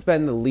toughness. She would have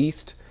been the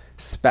least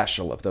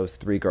special of those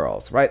 3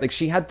 girls, right? Like,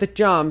 she had the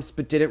jumps,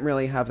 but didn't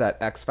really have that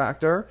X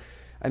factor.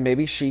 And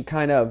maybe she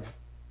kind of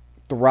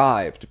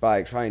thrived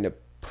by trying to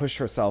push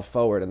herself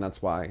forward, and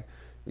that's why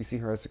we see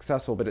her as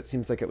successful. But it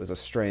seems like it was a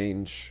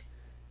strange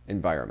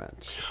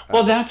environment.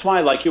 Well, that's why,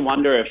 like, you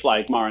wonder if,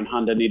 like, Marin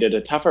Honda needed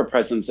a tougher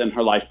presence in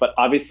her life. But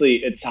obviously,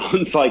 it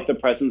sounds like the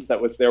presence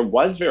that was there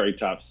was very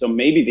tough. So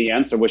maybe the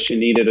answer was she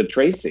needed a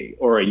Tracy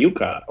or a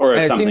Yuka or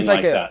something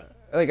like that.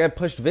 Like, I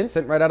pushed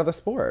Vincent right out of the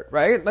sport,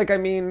 right? Like, I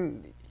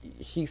mean,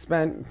 he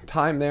spent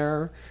time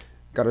there,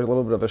 got a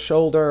little bit of a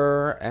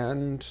shoulder,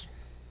 and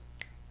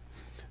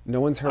no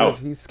one's heard of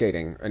he's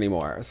skating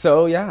anymore.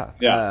 So, yeah.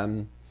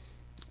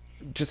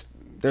 Just,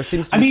 there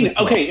seems to be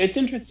okay, it's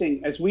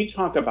interesting. As we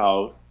talk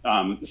about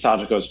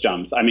Satoko's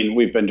jumps, I mean,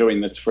 we've been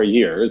doing this for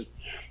years.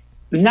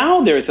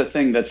 Now there's a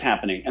thing that's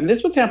happening, and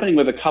this was happening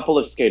with a couple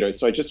of skaters,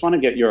 so I just want to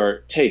get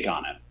your take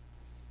on it.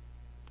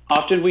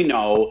 Often we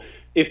know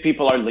if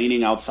people are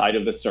leaning outside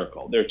of the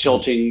circle, they're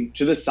tilting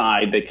to the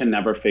side, they can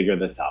never figure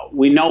this out.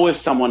 We know if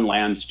someone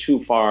lands too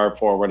far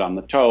forward on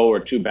the toe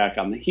or too back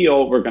on the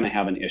heel, we're going to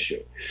have an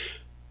issue.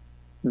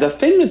 The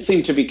thing that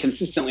seemed to be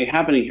consistently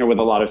happening here with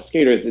a lot of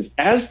skaters is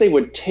as they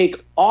would take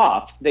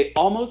off, they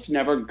almost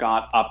never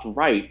got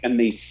upright and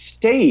they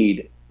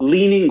stayed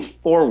leaning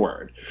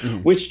forward,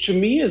 which to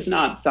me is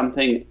not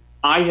something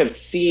I have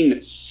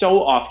seen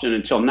so often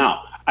until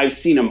now. I've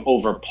seen them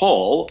over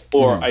pull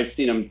or I've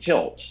seen them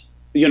tilt.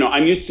 You know,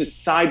 I'm used to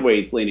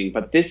sideways leaning,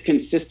 but this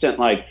consistent,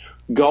 like,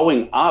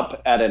 going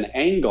up at an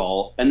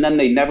angle, and then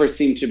they never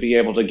seemed to be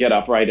able to get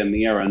upright in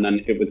the air, and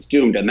then it was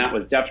doomed. And that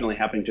was definitely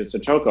happening to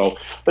Satoko.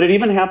 But it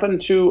even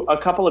happened to a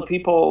couple of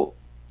people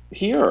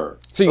here.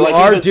 So you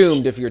are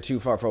doomed if you're too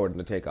far forward in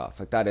the takeoff.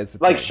 Like, that is the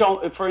like,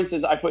 thing. for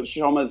instance, I put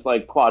Shoma's,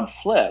 like, quad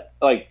flip.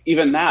 Like,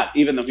 even that,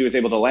 even though he was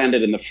able to land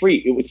it in the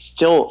free, it was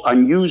still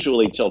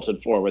unusually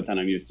tilted forward than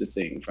I'm used to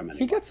seeing from anyone.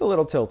 He gets a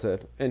little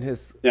tilted in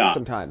his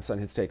sometimes on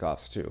his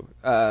takeoffs too.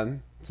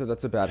 So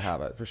that's a bad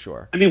habit for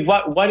sure. I mean,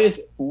 what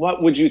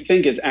would you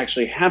think is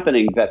actually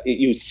happening that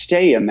you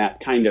stay in that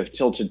kind of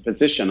tilted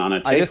position on a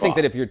takeoff? I just think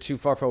that if you're too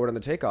far forward on the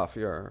takeoff,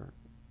 you're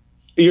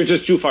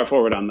just too far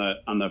forward on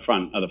the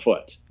front of the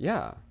foot.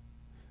 Yeah.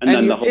 And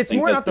then the whole it's thing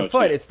more not the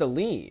foot, change. it's the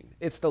lean.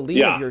 It's the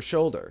lean of your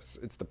shoulders.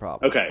 It's the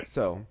problem.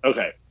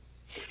 Okay.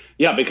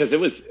 Yeah, because it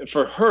was,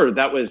 for her,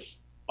 that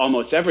was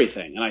almost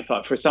everything. And I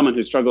thought for someone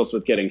who struggles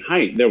with getting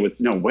height, there was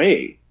no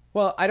way.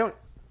 Well,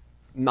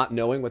 not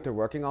knowing what they're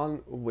working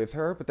on with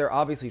her, but they're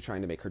obviously trying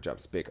to make her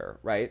jumps bigger,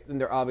 right?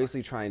 And they're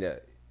obviously trying to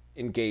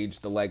engage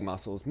the leg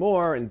muscles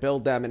more and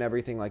build them and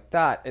everything like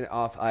that and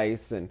off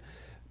ice. And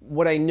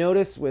what I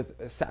noticed with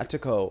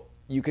Satoko,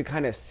 you could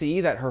kind of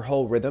see that her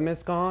whole rhythm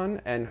is gone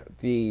and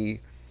the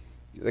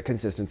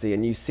consistency.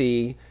 And you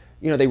see,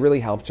 they really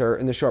helped her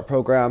in the short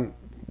program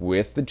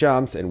with the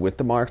jumps and with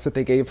the marks that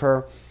they gave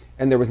her.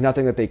 And there was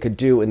nothing that they could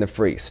do in the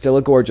free. Still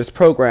a gorgeous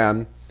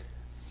program.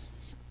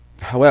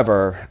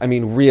 However, I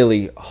mean,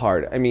 really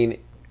hard. I mean,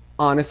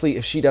 honestly,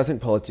 if she doesn't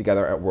pull it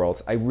together at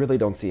Worlds, I really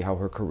don't see how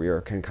her career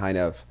can kind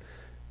of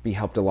be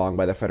helped along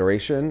by the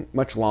Federation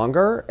much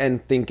longer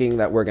and thinking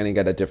that we're going to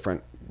get a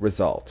different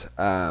result.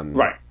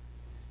 Right.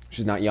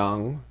 She's not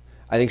young.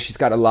 I think she's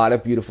got a lot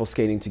of beautiful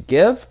skating to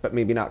give, but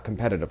maybe not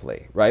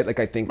competitively, right?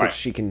 Like, I think that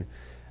she can...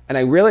 And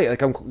I really,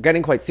 like, I'm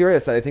getting quite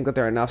serious that I think that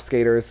there are enough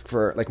skaters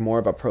for, like, more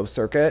of a pro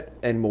circuit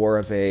and more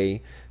of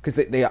a... Because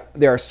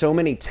there are so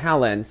many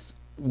talents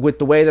with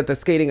the way that the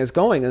skating is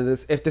going.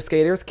 And if the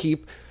skaters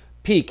keep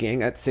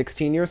peaking at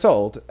 16 years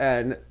old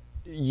and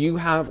you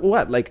have,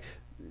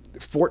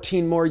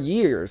 14 more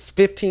years,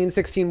 15,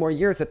 16 more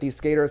years that these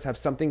skaters have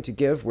something to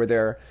give where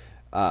they're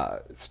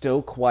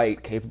still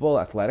quite capable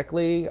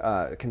athletically,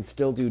 can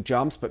still do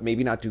jumps, but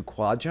maybe not do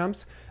quad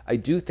jumps. I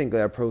do think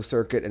that a pro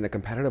circuit and a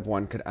competitive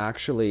one could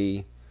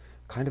actually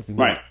kind of be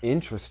more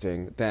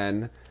interesting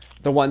than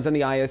the ones in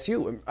the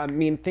ISU. I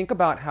mean, think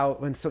about how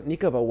when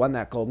Sotnikova won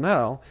that gold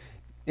medal,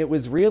 it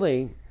was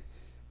really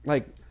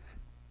like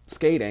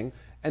skating.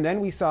 And then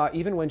we saw,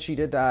 even when she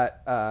did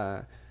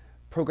that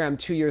program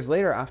 2 years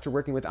later after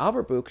working with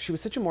Albert Buch, she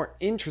was such a more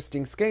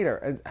interesting skater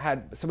and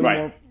had so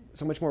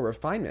much more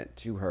refinement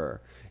to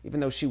her, even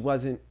though she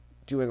wasn't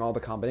doing all the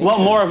combinations.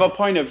 Well, more of a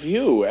point of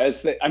view.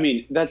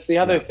 That's the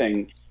other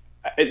thing.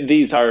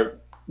 These are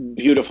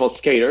beautiful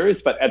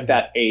skaters, but at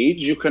that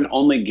age, you can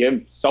only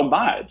give so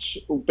much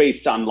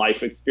based on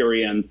life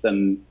experience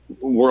and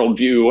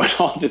worldview and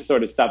all this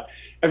sort of stuff.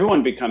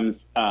 Everyone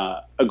becomes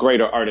a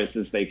greater artist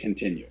as they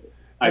continue,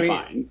 I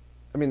find.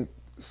 I mean,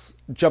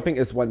 jumping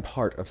is one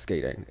part of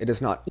skating. It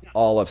is not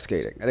all of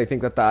skating. And I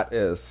think that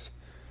is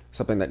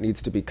something that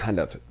needs to be kind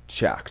of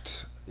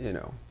checked,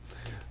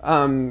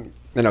 someone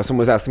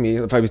was asking me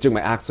if I was doing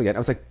my axel yet. I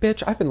was like,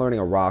 bitch, I've been learning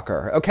a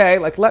rocker. Okay,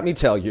 like, let me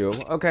tell you,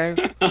 okay?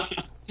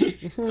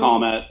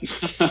 Calm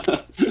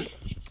it.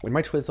 With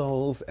my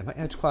twizzles and my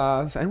edge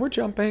class, and we're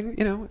jumping,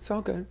 it's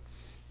all good.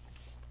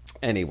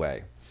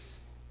 Anyway.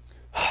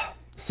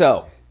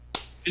 So.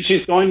 And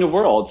she's going to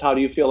Worlds. How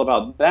do you feel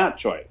about that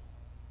choice?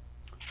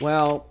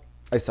 Well,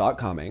 I saw it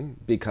coming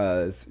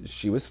because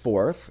she was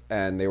fourth,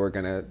 and they were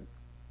going to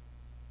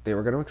they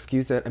were going to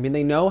excuse it. I mean,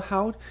 they know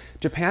how,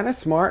 Japan is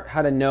smart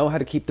how to know how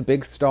to keep the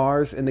big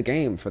stars in the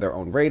game for their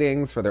own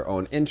ratings, for their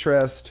own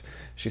interest.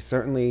 She's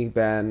certainly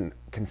been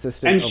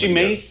consistent. And she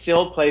may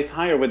still place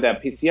higher with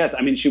that PCS.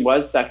 I mean, she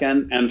was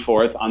second and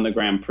fourth on the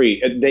Grand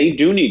Prix. They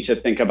do need to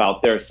think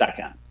about their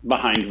second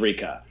behind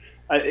Rika.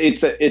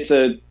 It's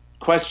a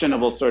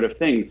questionable sort of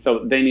thing. So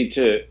they need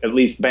to at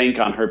least bank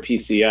on her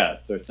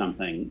PCS or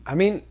something. I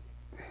mean,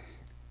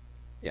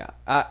 yeah,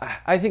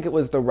 I think it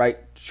was the right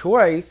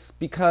choice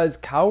because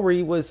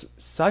Kaori was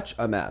such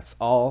a mess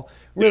all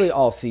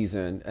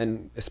season,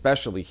 and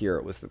especially here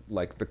it was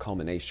like the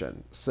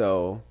culmination.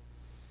 So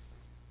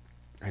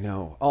I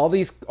know all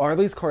these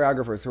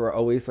choreographers who are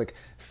always like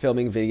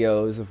filming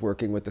videos of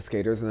working with the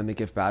skaters, and then they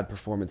give bad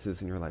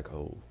performances, and you're like,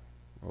 oh,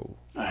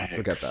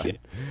 forget that. Yeah.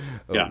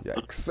 Oh, Yeah.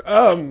 yikes.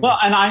 Well,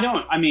 and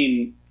I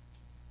mean,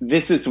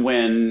 this is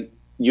when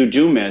you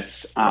do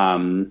miss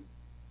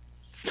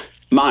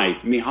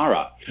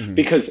Mihara,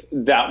 because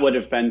that would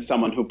have been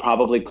someone who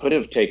probably could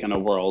have taken a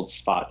world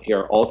spot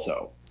here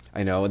also.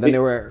 I know. And then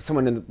there were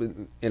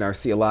someone in our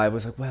See Alive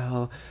was like,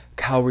 well,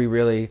 Kaori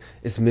really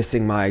is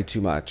missing Mai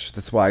too much.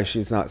 That's why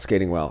she's not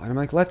skating well. And I'm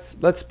like,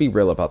 let's be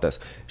real about this.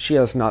 She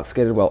has not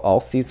skated well all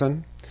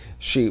season.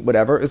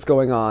 Whatever is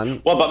going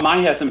on. Well, but Mai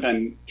hasn't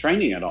been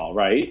training at all,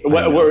 right?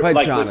 But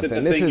like, Jonathan, was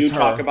it the thing you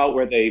talk about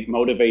where they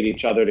motivate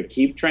each other to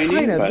keep training?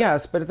 Kind of,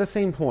 yes. But at the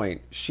same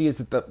point, she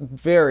is at the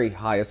very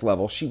highest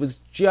level. She was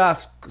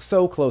just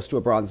so close to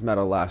a bronze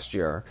medal last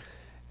year.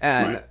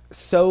 And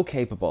so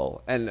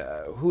capable. And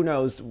who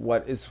knows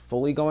what is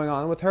fully going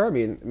on with her. I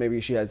mean, maybe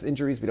she has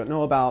injuries we don't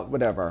know about,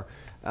 whatever.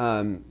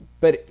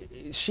 But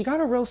she got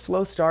a real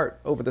slow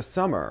start over the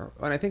summer.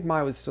 And I think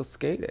Mai was still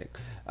skating.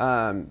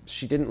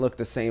 She didn't look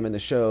the same in the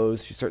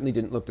shows. She certainly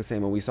didn't look the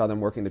same when we saw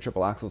them working the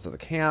triple axels at the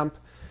camp.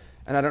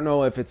 And I don't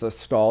know if it's a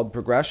stalled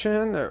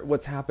progression or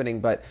what's happening,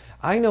 but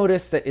I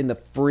noticed that in the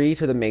free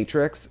to the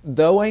matrix,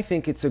 though I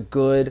think it's a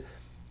good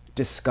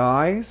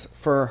disguise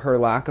for her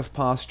lack of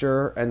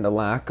posture and the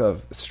lack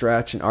of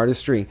stretch and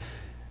artistry,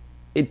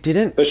 it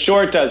didn't... The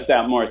short does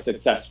that more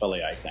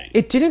successfully, I think.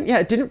 It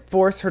didn't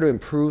force her to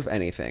improve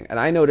anything. And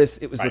I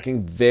noticed it was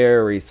looking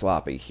very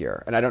sloppy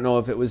here. And I don't know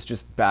if it was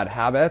just bad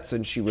habits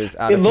and she was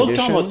out of condition. It looked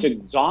almost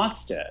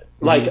exhausted.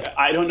 Like,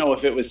 I don't know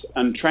if it was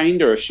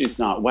untrained or if she's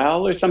not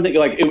well or something.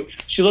 Like,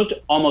 she looked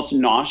almost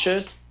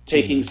nauseous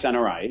taking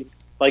center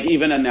ice. Like,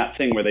 even in that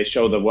thing where they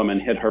show the woman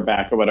hit her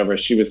back or whatever,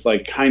 she was,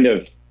 like, kind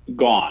of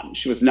gone.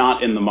 She was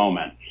not in the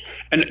moment.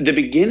 And the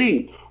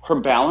beginning... her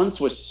balance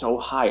was so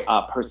high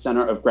up. Her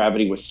center of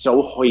gravity was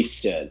so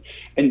hoisted.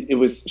 And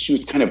she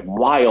was kind of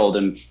wild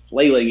and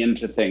flailing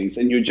into things.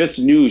 And you just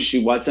knew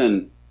she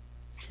wasn't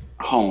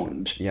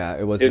honed. Yeah,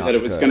 it was that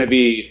it was going to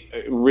be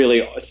really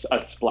a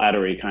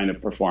splattery kind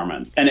of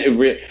performance. And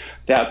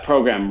that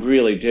program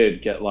really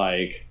did get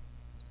like,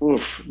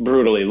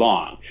 brutally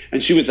long.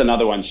 And she was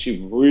another one.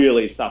 She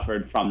really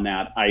suffered from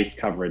that ice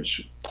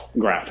coverage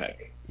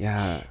graphic.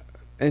 Yeah.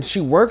 And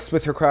she works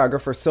with her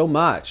choreographer so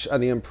much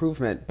on the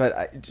improvement, but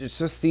it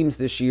just seems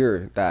this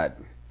year that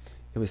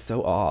it was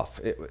so off.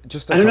 I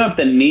don't know if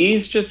the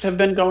knees just have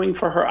been going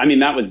for her. I mean,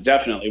 that was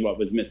definitely what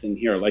was missing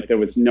here. Like, there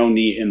was no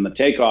knee in the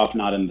takeoff,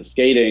 not in the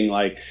skating.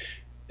 Like,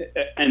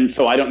 and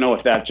so I don't know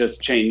if that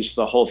just changed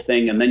the whole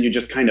thing, and then you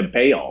just kind of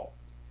bail.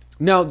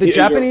 No, the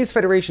Japanese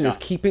Federation is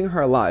keeping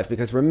her alive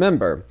because,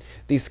 remember,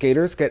 these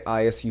skaters get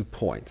ISU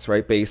points,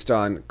 right, based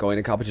on going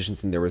to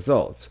competitions and their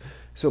results.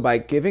 So by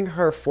giving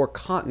her 4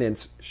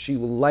 continents, she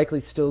will likely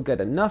still get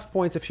enough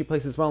points if she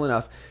places well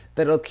enough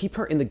that it'll keep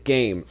her in the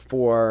game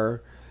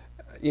for,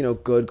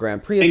 good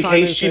Grand Prix assignments. In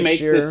case she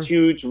makes this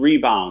huge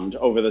rebound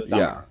over the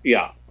summer.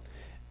 Yeah.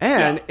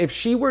 And if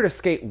she were to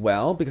skate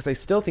well, because I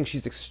still think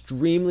she's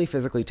extremely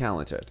physically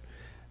talented,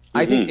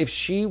 I think if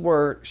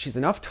she's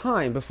enough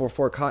time before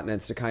 4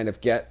 continents to kind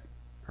of get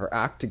her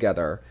act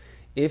together.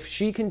 If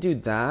she can do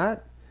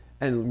that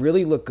and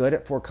really look good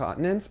at 4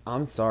 continents,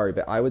 I'm sorry,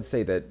 but I would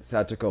say that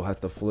Satoko has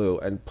the flu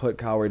and put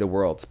Kaori to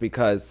Worlds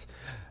because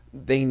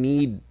they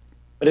need...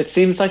 But it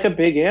seems like a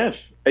big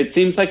if. It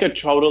seems like a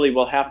totally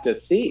we'll have to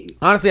see.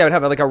 Honestly, I would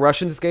have like a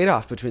Russian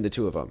skate-off between the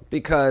two of them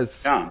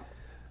because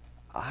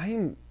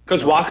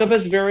Because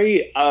Wakaba's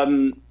very...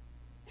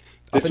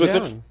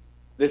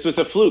 This was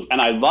a fluke,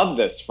 and I love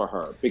this for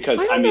her because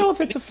I don't know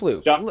if it's a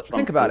fluke.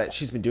 Think about it.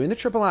 She's been doing the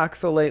triple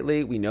axel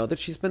lately. We know that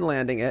she's been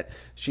landing it.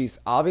 She's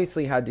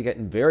obviously had to get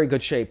in very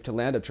good shape to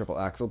land a triple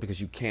axel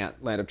because you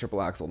can't land a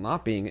triple axel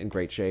not being in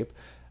great shape.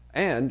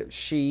 And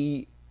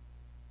she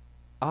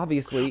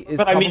obviously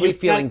is probably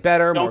feeling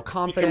better, more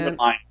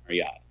confident.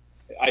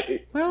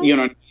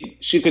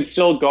 She could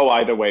still go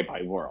either way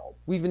by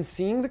Worlds. We've been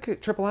seeing the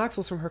triple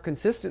axels from her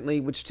consistently,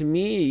 which to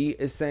me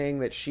is saying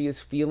that she is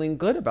feeling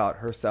good about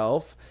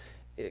herself.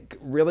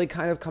 Really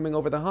kind of coming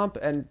over the hump,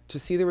 and to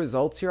see the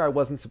results here, I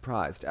wasn't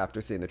surprised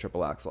after seeing the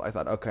triple axel. I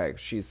thought, okay,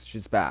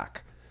 she's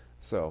back.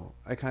 So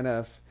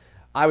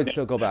I would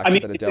still go back to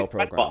the Adele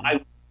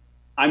program.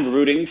 I'm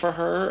rooting for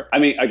her. I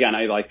mean, again,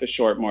 I like the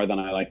short more than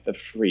I like the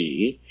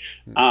free.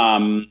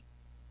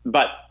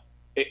 But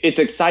it's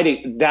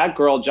exciting. That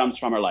girl jumps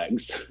from her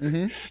legs.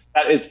 Mm-hmm.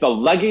 That is the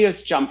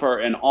leggiest jumper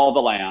in all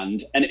the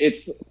land. And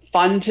it's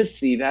fun to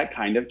see that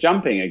kind of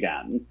jumping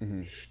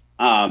again.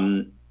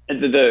 Mm-hmm.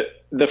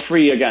 The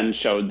free again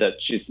showed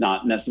that she's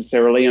not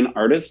necessarily an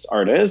artist,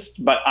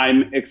 but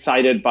I'm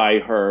excited by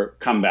her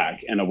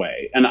comeback in a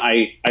way. And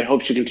I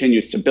hope she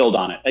continues to build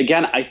on it.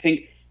 Again, I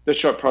think the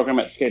short program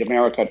at Skate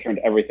America turned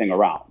everything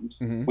around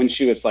when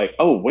she was like,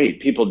 oh, wait,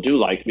 people do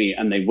like me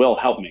and they will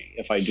help me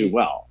if I do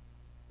well.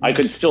 I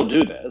could still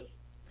do this.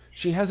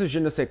 She has a je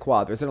ne sais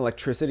quoi. There's an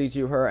electricity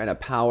to her and a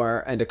power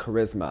and a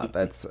charisma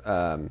that's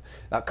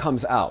that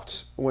comes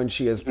out when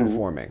she is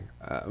performing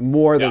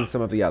more than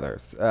some of the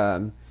others.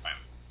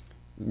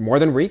 More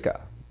than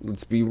Rika.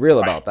 Let's be real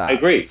about that. I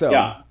agree.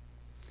 So,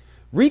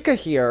 Rika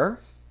here,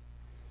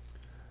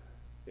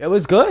 it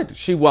was good.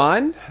 She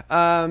won.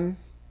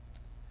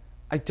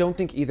 I don't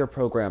think either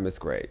program is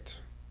great.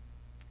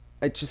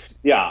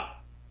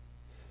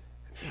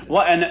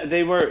 Well, and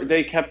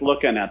they kept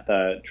looking at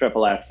the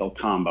triple axel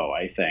combo,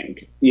 I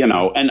think,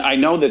 and I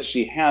know that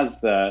she has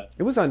the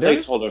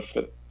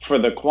placeholder for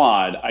the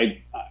quad.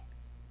 I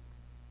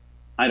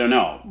don't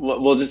know.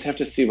 We'll just have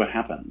to see what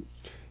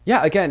happens.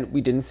 Yeah, again,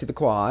 we didn't see the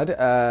quad.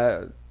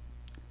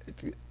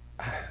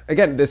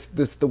 Again,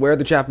 this where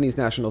the Japanese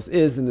nationals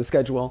is in the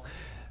schedule.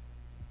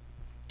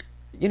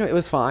 It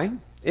was fine.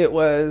 It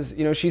was,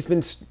 she's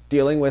been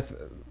dealing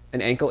with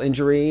an ankle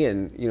injury,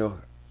 and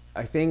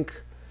I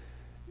think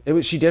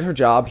she did her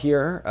job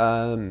here.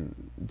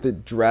 The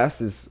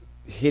dress is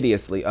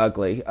hideously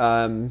ugly.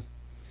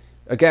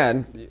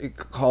 Again,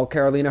 call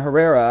Carolina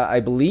Herrera. I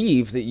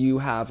believe that you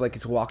have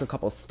to walk a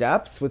couple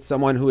steps with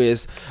someone who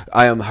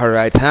I am her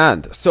right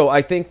hand. So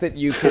I think that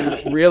you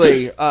can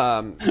really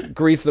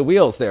grease the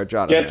wheels there,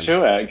 Jonathan.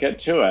 Get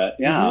to it.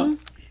 Yeah. Mm-hmm.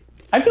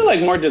 I feel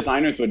like more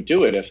designers would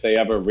do it if they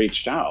ever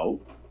reached out.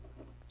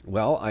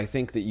 Well, I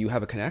think that you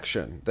have a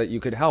connection that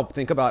you could help.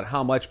 Think about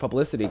how much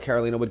publicity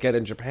Carolina would get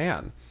in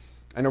Japan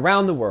and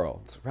around the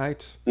world,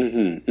 right?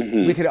 Mm-hmm,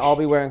 mm-hmm. We could all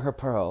be wearing her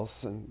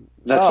pearls.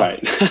 That's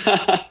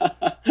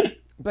right.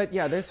 But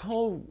yeah, this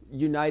whole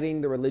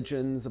uniting the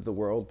religions of the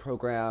world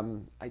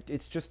program,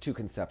 it's just too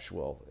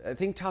conceptual. I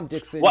think Tom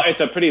Dixon... Well,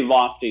 it's a pretty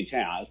lofty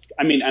task.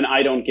 I mean, and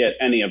I don't get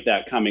any of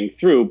that coming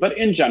through. But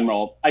in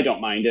general, I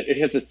don't mind it. It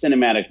has a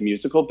cinematic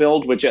musical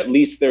build, which at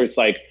least there's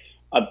a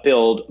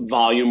build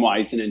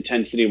volume-wise and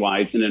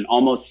intensity-wise in an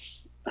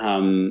almost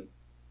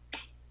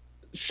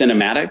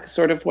cinematic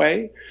sort of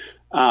way.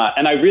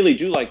 And I really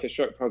do like the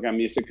short program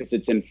music because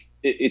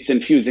it's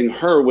infusing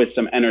her with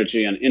some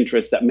energy and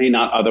interest that may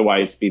not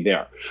otherwise be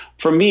there.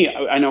 For me,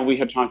 I know we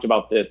had talked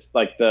about this,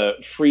 the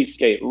free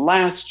skate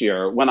last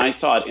year. When I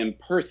saw it in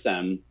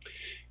person,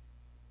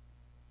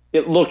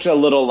 it looked a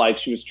little like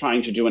she was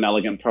trying to do an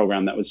elegant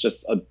program that was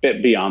just a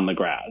bit beyond the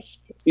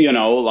grasp.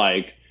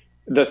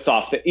 The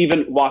soft,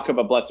 even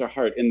Wakaba, bless her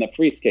heart, in the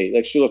free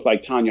skate, she looked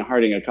like Tanya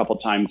Harding a couple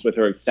times with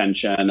her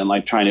extension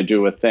and trying to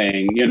do a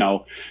thing,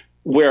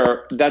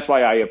 where that's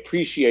why I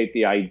appreciate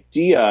the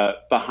idea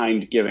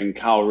behind giving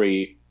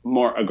Kaori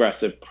more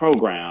aggressive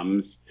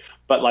programs.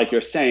 But like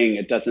you're saying,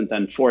 it doesn't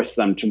then force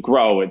them to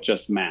grow. It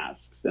just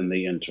masks in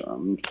the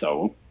interim.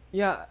 So,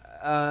 yeah,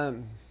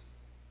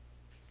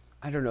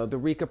 I don't know. The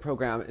Rika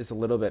program is a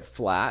little bit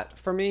flat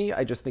for me.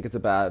 I just think it's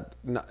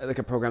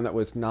a program that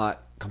was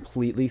not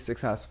completely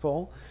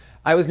successful.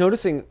 I was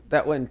noticing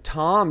that when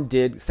Tom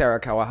did Sarah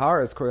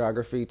Kawahara's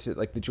choreography to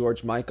the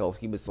George Michael,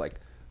 he was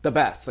the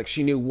best.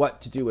 She knew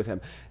what to do with him.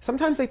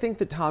 Sometimes I think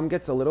that Tom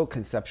gets a little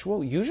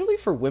conceptual, usually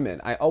for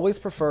women. I always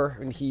prefer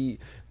when he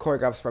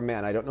choreographs for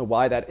men. I don't know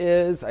why that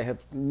is. I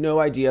have no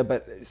idea,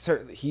 but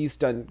certainly he's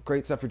done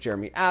great stuff for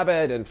Jeremy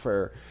Abbott and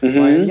for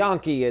Ryan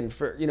Yankee and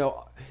for,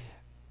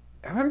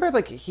 I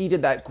remember he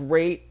did that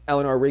great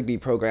Eleanor Rigby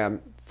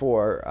program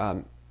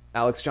for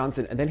Alex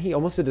Johnson, and then he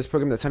almost did this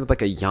program that sounded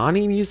like a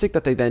Yanni music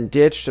that they then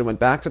ditched and went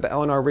back to the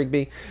Eleanor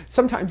Rigby.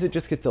 Sometimes it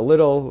just gets a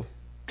little...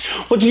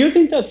 Well, do you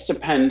think that's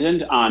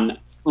dependent on,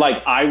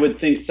 I would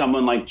think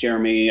someone like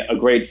Jeremy, a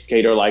great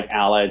skater like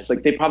Alex,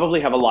 they probably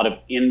have a lot of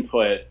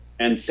input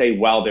and say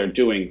while they're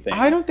doing things.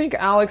 I don't think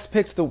Alex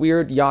picked the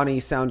weird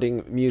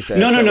Yanni-sounding music.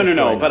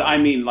 No. But I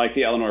mean,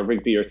 the Eleanor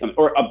Rigby or something,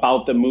 or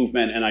about the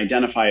movement and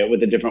identify it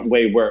with a different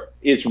way. Where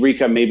is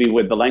Rika maybe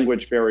with the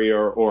language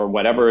barrier or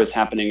whatever is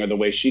happening, or the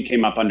way she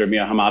came up under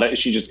Mia Hamada? Is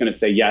she just going to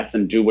say yes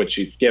and do what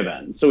she's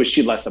given? So is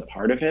she less a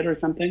part of it or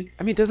something?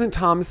 I mean, doesn't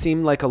Tom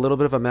seem like a little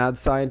bit of a mad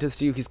scientist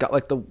to you? He's got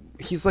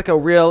he's a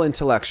real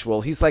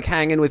intellectual. He's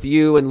hanging with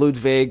you and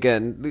Ludwig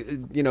and being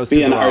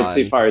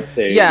artsy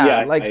fartsy.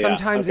 Yeah,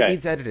 sometimes it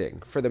needs editing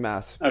for the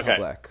mass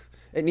public.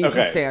 It needs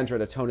a Sandra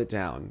to tone it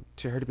down,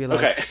 to her to be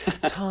like,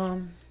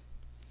 Tom,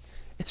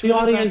 it's the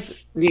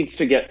audience needs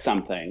to get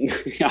something.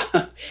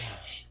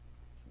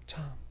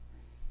 Tom,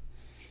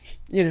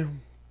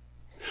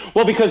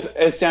 Well, because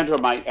as Sandra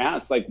might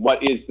ask,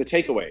 what is the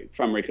takeaway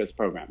from Rika's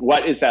program?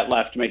 What is that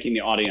left making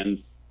the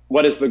audience?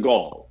 What is the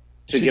goal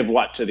to give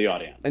what to the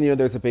audience? And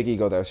there's a big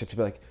ego there, so you have to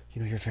be like,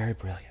 you're very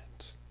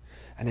brilliant,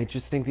 and I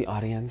just think the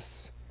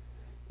audience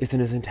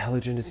isn't as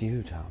intelligent as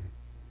you, Tom.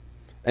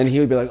 And he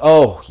would be like,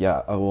 oh,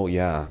 yeah, oh, well,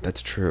 yeah,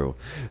 that's true.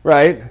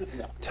 Right?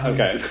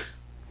 Okay.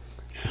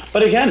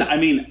 But again, I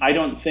mean, I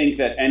don't think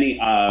that any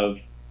of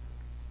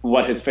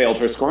what has failed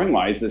her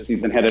scoring-wise this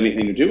season had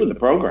anything to do with the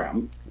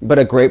program. But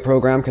a great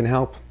program can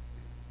help.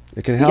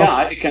 It can help.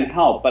 Yeah, it can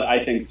help, but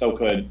I think so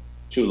could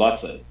 2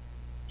 Lutzes.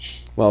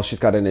 Well, she's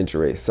got an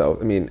injury, so,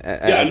 I mean...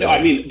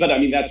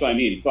 that's what I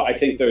mean. So I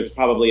think there's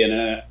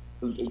probably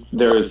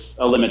there's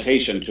a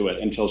limitation to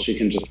it until she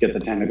can just get the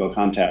technical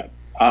contact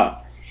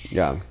up.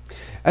 Yeah.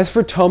 As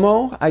for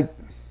Tomo, I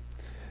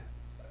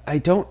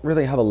don't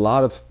really have a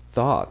lot of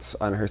thoughts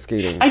on her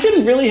skating. I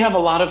didn't really have a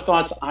lot of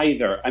thoughts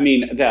either. I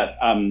mean, that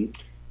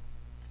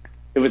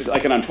it was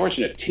like an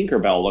unfortunate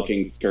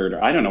Tinkerbell-looking skirt,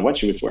 or I don't know what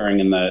she was wearing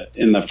in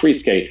the free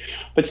skate.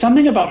 But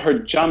something about her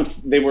jumps,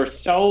 they were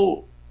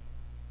so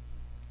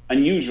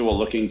unusual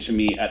looking to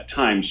me at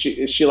times.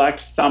 She lacked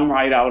some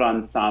ride out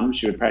on some.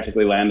 She would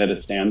practically land at a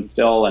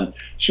standstill, and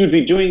she would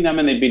be doing them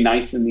and they'd be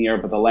nice in the air,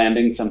 but the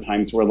landings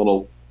sometimes were a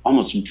little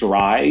almost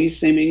dry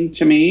seeming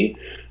to me.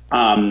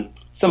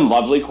 Some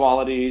lovely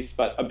qualities,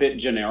 but a bit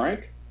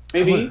generic,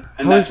 maybe.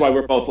 And that's why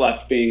we're both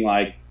left being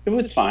like, it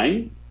was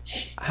fine.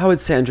 How would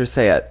Sandra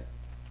say it?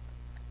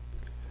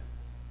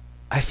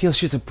 I feel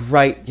she's a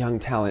bright young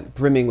talent,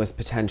 brimming with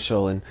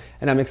potential, and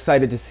I'm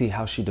excited to see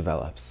how she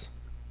develops.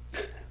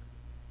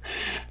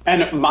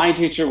 And my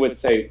teacher would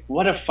say,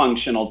 what a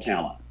functional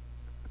talent.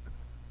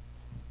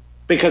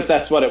 Because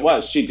that's what it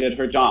was. She did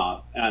her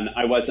job, and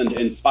I wasn't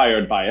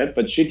inspired by it,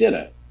 but she did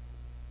it.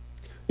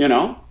 You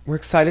know? We're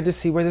excited to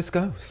see where this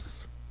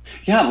goes.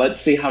 Yeah, let's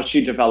see how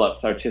she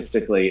develops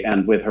artistically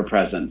and with her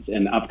presence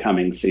in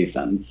upcoming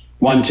seasons.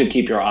 One to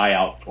keep your eye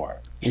out for.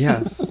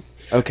 Yes.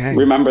 Okay.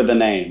 Remember the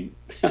name.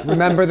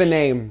 Remember the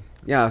name.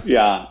 Yes.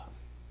 Yeah.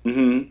 Mm-hmm.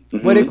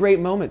 Mm-hmm. What a great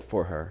moment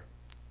for her.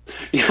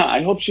 Yeah,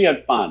 I hope she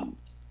had fun.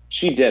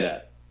 She did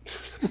it.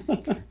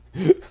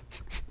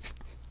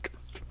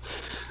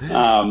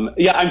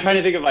 Yeah, I'm trying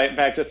to think of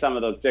back to some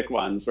of those Dick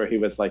ones where he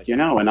was like, in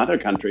other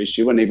countries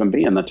she wouldn't even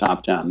be in the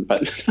top 10.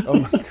 But oh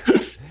my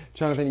God.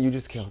 Jonathan, you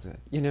just killed it.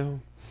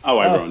 Oh,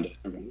 I ruined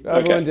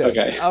it.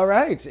 Okay. All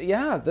right.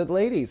 Yeah, the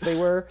ladies,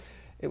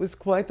 it was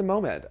quite the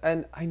moment.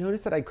 And I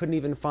noticed that I couldn't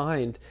even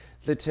find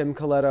the Tim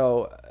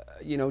Coletto,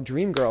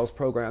 Dreamgirls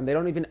program. They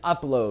don't even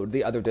upload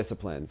the other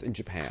disciplines in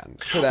Japan.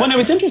 Well, it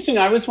was interesting.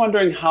 I was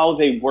wondering how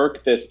they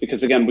work this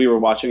because, again, we were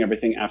watching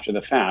everything after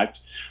the fact.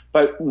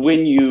 But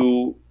when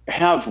you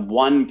have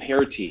one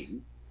pair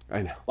team,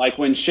 I know, like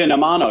when Shin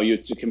Amano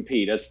used to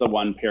compete as the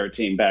one pair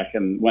team back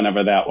in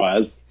whenever that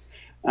was,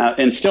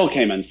 and still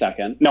came in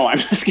second. No, I'm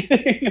just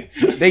kidding.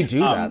 They do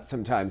that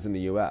sometimes in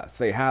the U.S.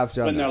 They have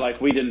done when that. They're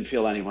like, we didn't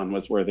feel anyone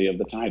was worthy of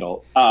the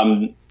title.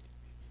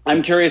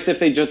 I'm curious if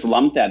they just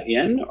lump that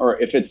in or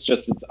if it's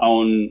just its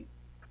own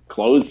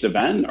closed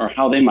event or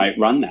how they might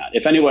run that.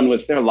 If anyone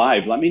was there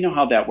live, let me know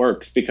how that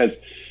works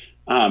because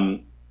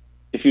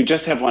if you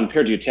just have one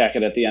pair, do you tack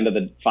it at the end of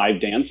the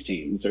 5 dance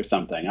teams or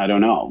something? I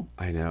don't know.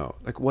 I know.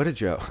 Like, what a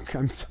joke.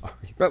 I'm sorry.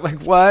 But, like,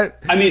 what?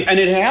 I mean, and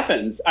it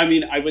happens. I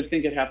mean, I would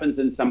think it happens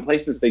in some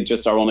places. They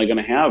just are only going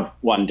to have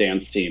one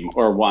dance team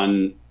or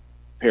one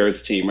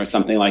pairs team or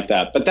something like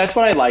that. But that's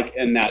what I like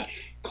in that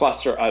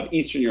cluster of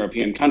Eastern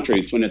European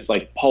countries when it's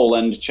like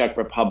Poland, Czech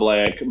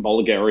Republic,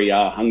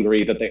 Bulgaria,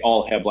 Hungary, that they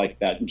all have like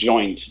that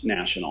joint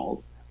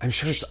nationals. I'm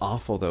sure it's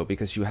awful, though,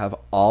 because you have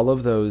all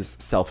of those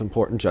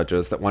self-important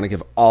judges that want to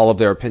give all of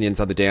their opinions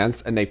on the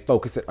dance, and they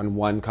focus it on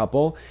one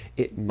couple.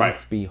 It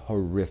must be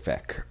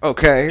horrific.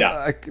 Okay? Yeah.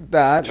 Like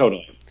that.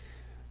 Totally.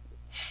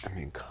 I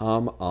mean,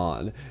 come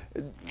on.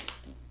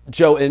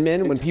 Joe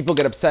Inman, when people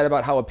get upset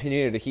about how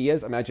opinionated he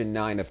is, imagine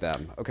 9 of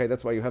them. Okay?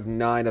 That's why you have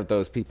 9 of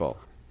those people.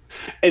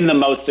 In the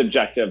most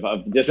objective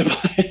of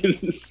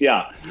disciplines.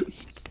 Yeah.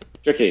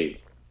 Tricky.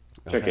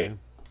 Okay.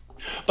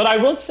 But I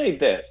will say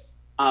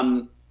this.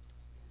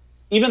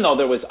 Even though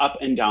there was up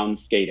and down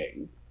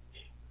skating,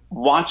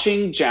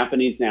 watching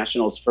Japanese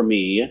nationals for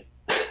me...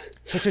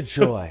 Such a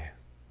joy.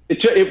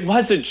 It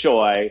was a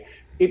joy.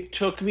 It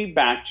took me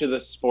back to the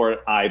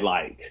sport I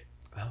like.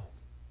 Oh.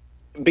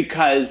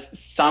 Because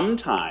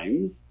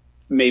sometimes,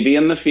 maybe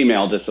in the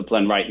female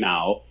discipline right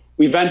now,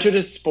 we've entered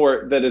a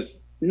sport that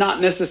is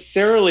not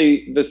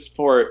necessarily the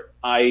sport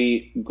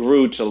I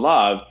grew to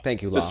love.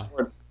 Thank you, it's a La.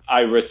 sport I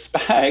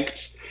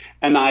respect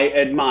and I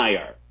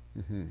admire.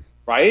 Mm-hmm.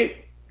 Right?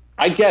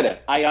 I get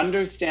it. I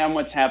understand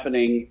what's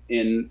happening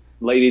in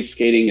ladies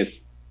skating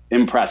is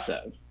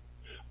impressive.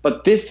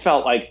 But this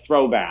felt like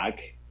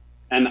throwback,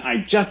 and I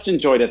just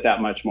enjoyed it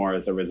that much more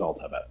as a result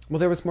of it. Well,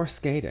 there was more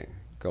skating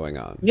going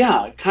on.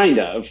 Yeah, kind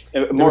of.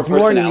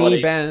 More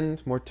knee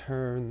bend, more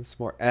turns,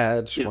 more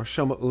edge, more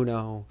Shoma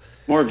Uno.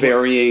 More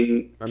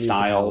varying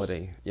styles.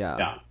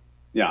 Yeah.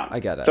 Yeah. I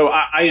get it. So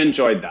I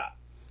enjoyed that.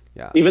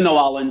 Yeah. Even though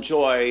I'll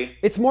enjoy...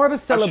 It's more of a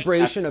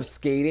celebration of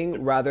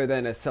skating rather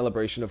than a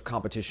celebration of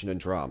competition and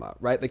drama,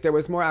 right? Like there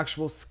was more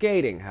actual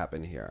skating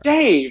happen here.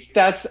 Dave,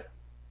 that's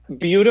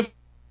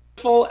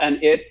beautiful, and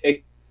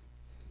it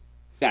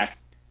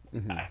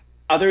Mm-hmm.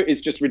 Other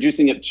is just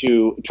reducing it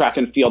to track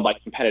and field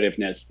like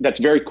competitiveness. That's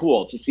very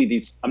cool to see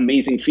these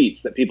amazing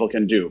feats that people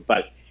can do.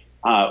 But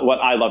what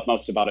I love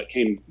most about it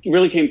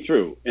really came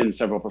through in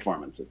several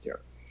performances here.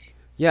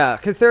 Yeah,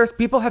 because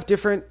people have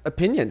different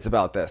opinions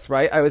about this,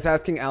 right? I was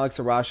asking Alex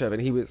Arashev,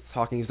 and he was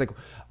talking. He's like,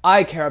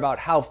 I care about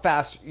how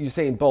fast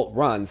Usain Bolt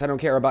runs. I don't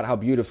care about how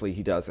beautifully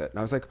he does it. And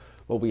I was like,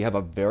 well, we have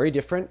a very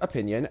different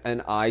opinion,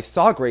 and I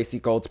saw Gracie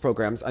Gold's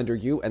programs under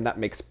you, and that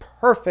makes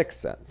perfect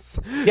sense.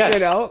 Yes, you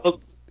know?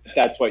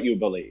 That's what you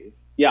believe.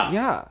 Yeah.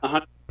 Yeah.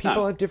 100%.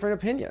 People have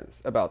different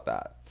opinions about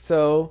that.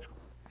 So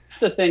that's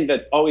the thing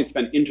that's always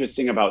been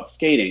interesting about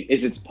skating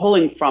is it's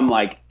pulling from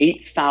like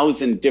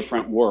 8,000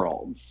 different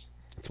worlds.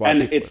 That's why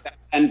it's that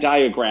Venn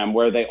diagram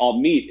where they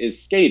all meet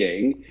is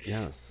skating.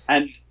 Yes.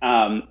 And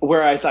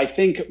whereas I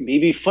think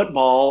maybe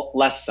football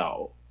less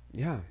so.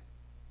 Yeah.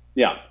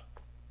 Yeah.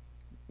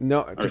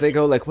 No, do they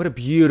go like, what a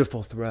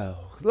beautiful throw?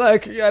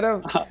 Like, I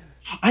don't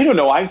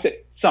know. I've seen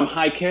some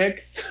high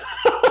kicks.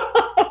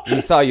 We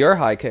saw your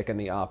high kick in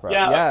the opera.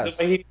 Yeah, yes.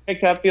 The way he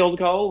kicked that field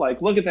goal,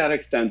 like, look at that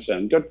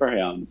extension. Good for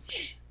him.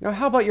 Now,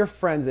 how about your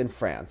friends in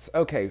France?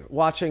 Okay,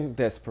 watching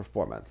this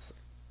performance.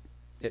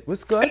 It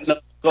was good.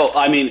 Well,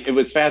 I mean, it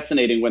was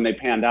fascinating when they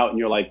panned out and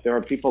you're like, there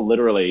are people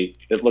literally,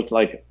 it looked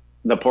like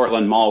the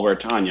Portland Mall where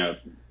Tanya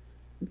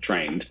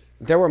trained.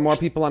 There were more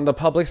people on the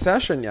public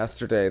session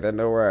yesterday than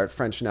there were at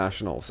French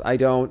Nationals. I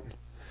don't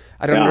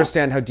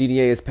understand how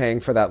DDA is paying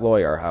for that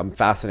lawyer. I'm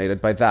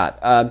fascinated by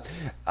that.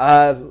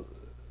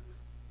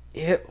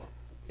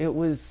 It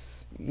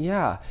was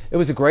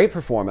a great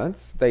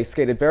performance. They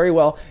skated very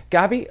well.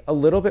 Gabby, a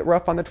little bit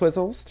rough on the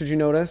twizzles. Did you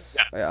notice?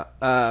 Yeah.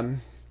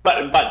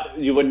 But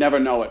you would never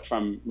know it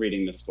from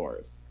reading the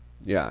scores.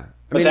 Yeah.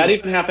 But that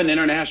even happened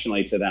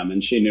internationally to them,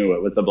 and she knew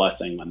it was a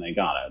blessing when they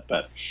got it.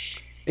 But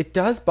it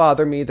does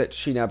bother me that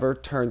she never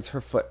turns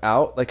her foot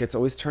out. Like, it's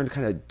always turned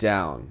kind of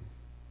down.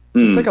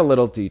 Just like a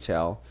little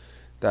detail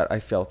that I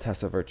feel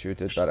Tessa Virtue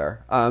did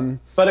better.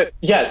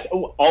 Yes,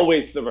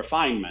 always the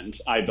refinement,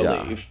 I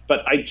believe. Yeah.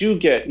 But I do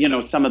get,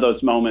 some of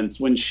those moments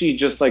when she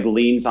just like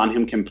leans on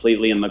him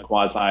completely in the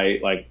quasi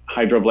like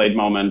hydroblade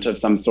moment of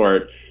some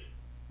sort.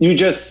 You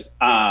just,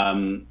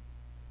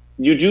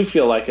 you do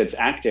feel like it's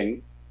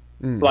acting.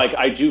 Like,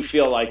 I do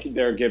feel like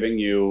they're giving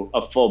you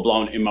a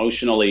full-blown,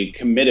 emotionally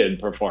committed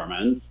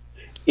performance,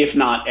 if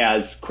not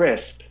as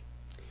crisp.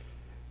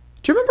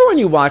 Do you remember when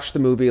you watched the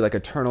movie like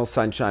Eternal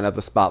Sunshine of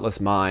the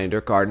Spotless Mind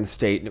or Garden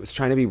State, and it was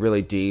trying to be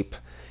really deep,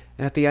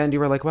 and at the end you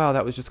were like, wow,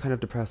 that was just kind of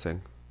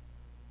depressing?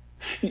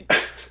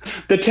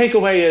 The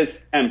takeaway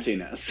is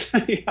emptiness.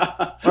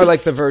 Yeah. Or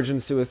like The Virgin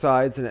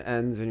Suicides, and it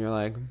ends and you're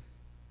like,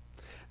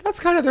 that's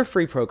kind of their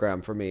free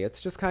program for me. It's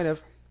just kind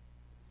of...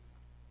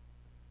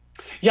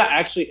 Yeah,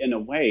 actually, in a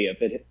way,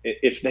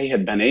 if they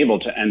had been able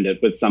to end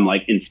it with some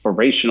like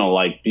inspirational,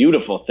 like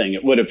beautiful thing,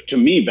 it would have, to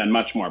me, been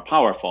much more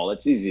powerful.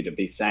 It's easy to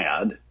be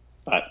sad,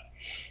 but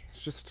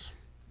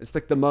it's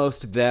like the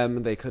most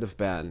them they could have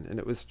been, and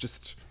it was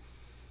just,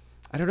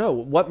 I don't know,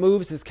 what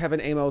moves is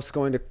Kevin Amos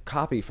going to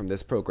copy from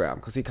this program?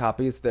 Because he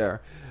copies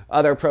their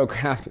other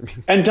program,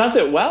 and does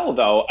it well,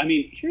 though. I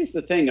mean, here's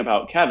the thing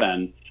about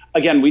Kevin.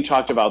 Again, we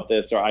talked about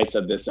this, or I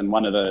said this in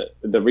one of the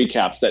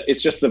recaps, that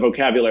it's just the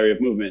vocabulary of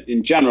movement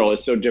in general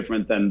is so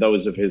different than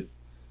those of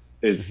his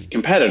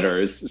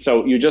competitors.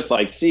 So you just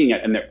like seeing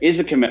it, and there is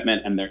a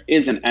commitment and there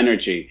is an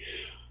energy.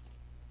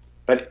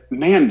 But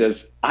man,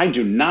 I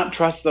do not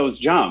trust those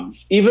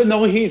jumps. Even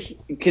though he's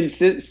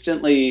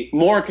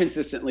more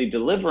consistently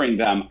delivering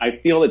them, I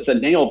feel it's a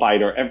nail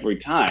biter every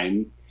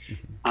time.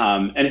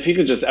 And if he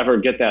could just ever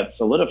get that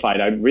solidified,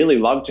 I'd really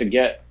love to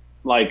get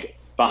like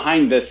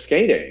behind this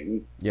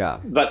skating. Yeah.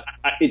 But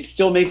it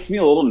still makes me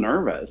a little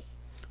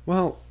nervous.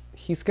 Well,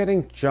 he's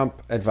getting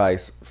jump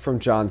advice from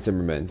John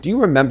Zimmerman. Do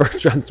you remember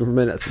John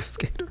Zimmerman as a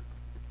skater?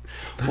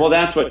 Well,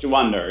 that's what you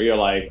wonder. You're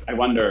like, I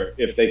wonder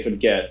if they could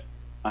get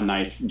a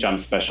nice jump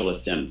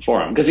specialist in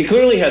for him. Because he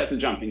clearly has the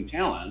jumping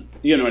talent.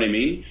 You know what I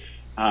mean?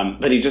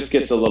 But he just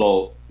gets a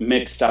little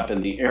mixed up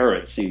in the air,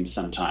 it seems,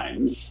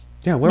 sometimes.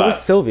 Yeah, where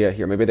was Sylvia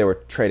here? Maybe they were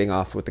trading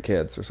off with the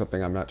kids or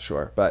something. I'm not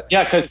sure. But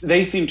yeah, because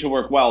they seem to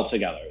work well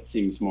together. It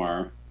seems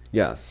more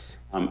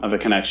of a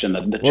connection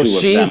that the two of them. Well,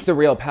 she's the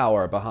real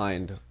power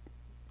behind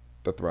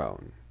the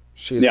throne.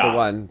 She's the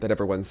one that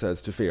everyone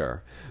says to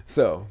fear.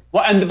 So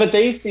but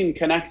they seem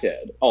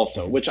connected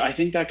also, which I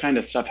think that kind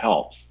of stuff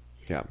helps.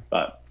 Yeah.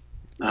 But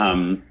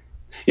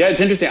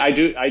it's interesting. I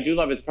do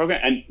love his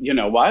program, and you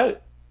know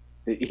what?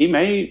 He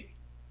may.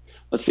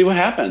 Let's see what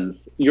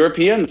happens.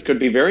 Europeans could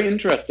be very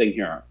interesting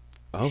here.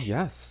 Oh,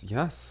 yes.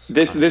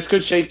 This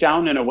could shake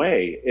down in a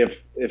way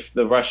if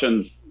the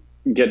Russians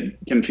get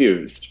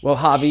confused. Will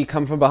Javi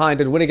come from behind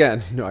and win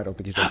again? No, I don't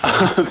think he's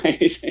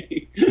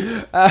amazing.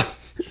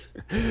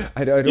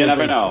 I don't you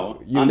never know.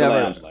 So. You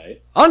never.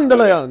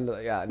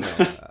 Andale. Yeah,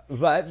 no.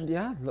 But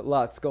yeah,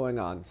 lots going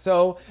on.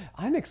 So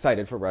I'm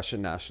excited for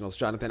Russian nationals,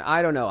 Jonathan.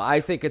 I don't know. I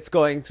think it's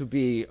going to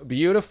be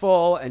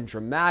beautiful and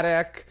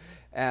dramatic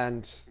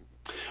and...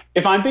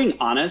 If I'm being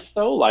honest,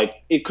 though,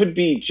 like it could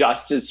be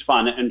just as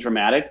fun and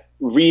dramatic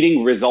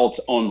reading results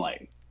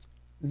only.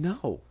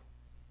 No,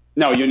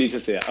 you need to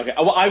see it. Okay.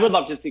 Well, I would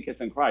love to see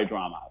Kiss and Cry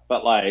drama,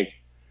 but like,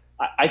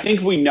 I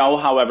think we know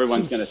how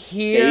everyone's going to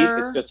skate.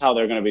 It's just how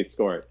they're going to be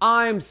scored.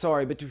 I'm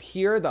sorry, but to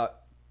hear the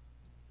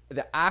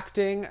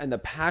acting and the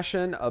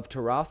passion of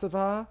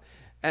Tarasova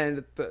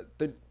and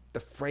the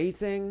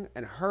phrasing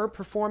and her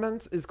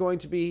performance is going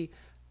to be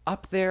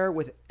up there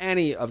with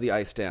any of the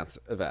ice dance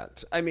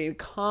event. I mean,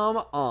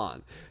 come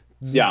on.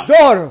 Yeah.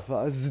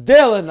 Zdorova,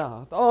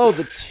 Zdelina, oh,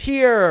 the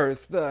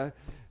tears,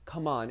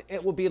 come on.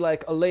 It will be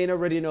like Elena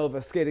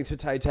Radionova skating to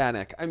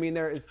Titanic. I mean,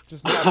 there is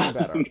just nothing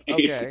better.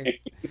 Okay.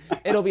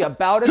 It'll be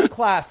about as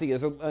classy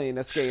as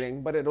Elena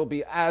skating, but it'll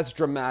be as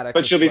dramatic.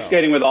 But she'll be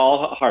skating with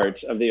all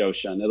heart of the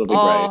ocean. It'll be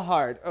all great.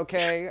 Heart,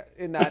 okay?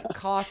 In that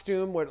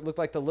costume where it looked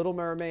like the Little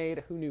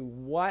Mermaid. Who knew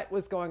what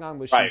was going on?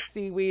 Was she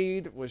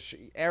seaweed? Was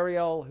she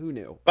Ariel? Who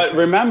knew? But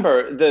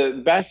remember,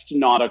 the best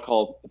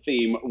nautical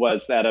theme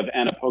was that of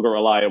Anna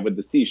Pogarelaya with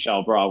the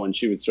seashell bra when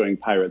she was doing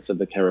Pirates of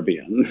the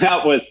Caribbean.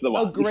 That was the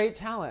one. A great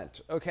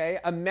talent, okay?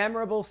 A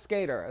memorable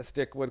skater, as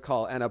Dick would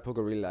call Anna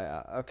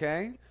Pogarelaya,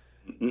 okay?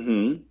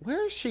 Mm-hmm.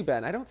 Where has she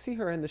been? I don't see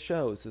her in the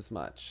shows as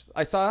much.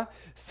 I saw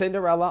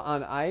Cinderella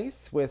on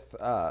ice with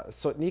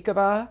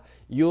Sotnikova,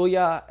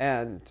 Yulia,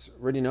 and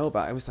Rodionova.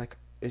 I was like,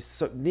 is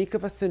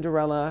Sotnikova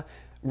Cinderella?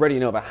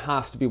 Rodionova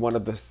has to be one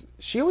of the...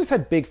 She always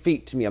had big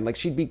feet to me. I'm like,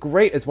 she'd be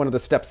great as one of the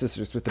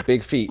stepsisters with the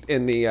big feet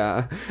in the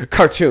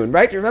cartoon,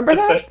 right? Do you remember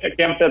that? I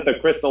can't fit the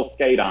crystal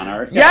skate on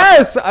her.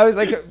 Yes! I was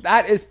like,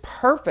 that is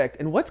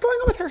perfect. And what's going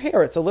on with her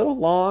hair? It's a little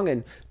long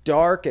and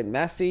dark and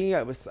messy.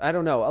 I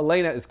don't know.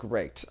 Elena is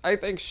great. I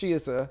think she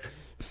is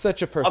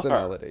such a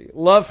personality.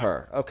 Love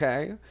her,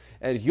 okay?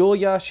 And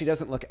Yulia, she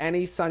doesn't look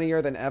any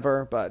sunnier than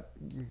ever, but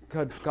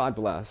God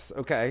bless,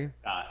 okay?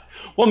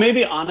 Well,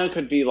 maybe Anna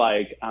could be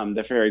like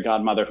the fairy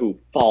godmother who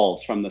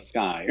falls from the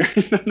sky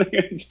or something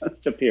and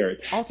just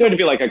appears. Also, to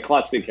be like a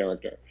klutzy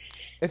character.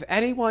 If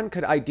anyone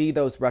could ID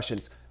those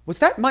Russians, was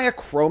that Maya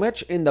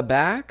Kromich in the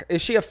back?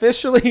 Is she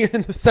officially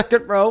in the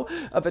second row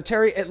of a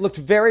Terry? It looked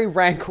very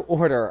rank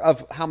order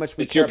of how much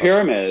we It's your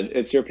pyramid.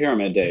 It's your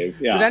pyramid,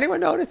 Dave. Yeah. Did anyone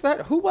notice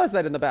that? Who was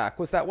that in the back?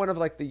 Was that one of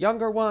like the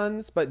younger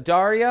ones? But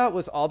Daria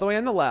was all the way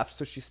on the left,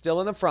 so she's still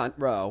in the front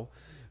row.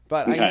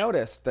 But I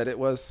noticed that it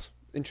was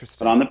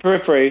interesting. But on the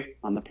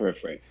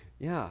periphery.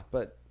 Yeah,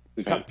 but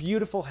got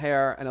beautiful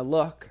hair and a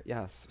look.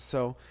 Yes.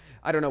 So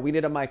I don't know. We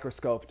need a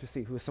microscope to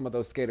see who some of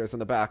those skaters in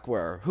the back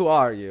were. Who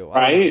are you?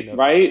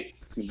 Right.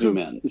 Zoom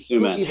in.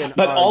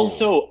 But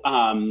also,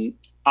 I'm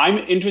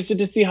interested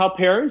to see how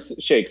Paris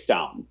shakes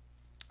down.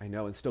 I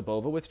know, and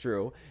Stolbova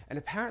withdrew. And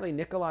apparently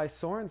Nikolai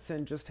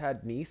Sorensen just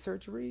had knee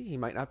surgery. He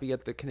might not be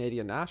at the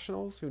Canadian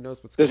Nationals. Who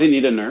knows what's going on. Does he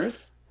need a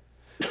nurse?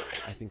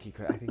 I think he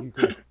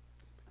could.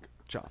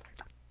 John.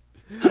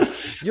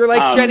 You're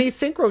like Jenny's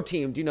synchro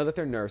team. Do you know that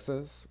they're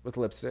nurses with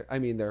lipstick? I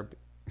mean, they're...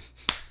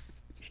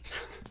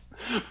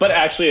 But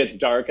actually, it's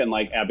dark and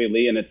like Abby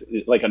Lee, and it's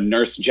like a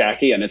nurse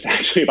Jackie, and it's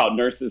actually about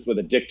nurses with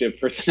addictive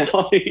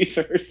personalities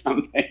or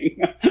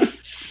something.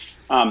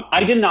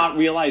 I did not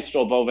realize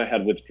Stolbova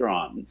had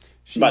withdrawn.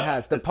 She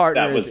has. The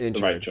partner that was is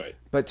injured. The right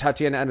choice. But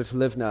Tatiana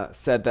Anatolievna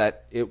said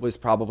that it was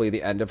probably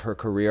the end of her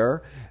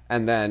career,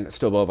 and then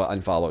Stolbova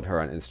unfollowed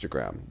her on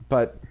Instagram.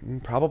 But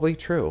probably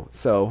true.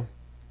 So,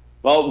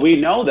 well, we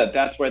know that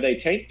that's where they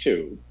take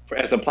to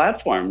as a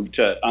platform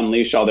to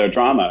unleash all their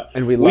drama.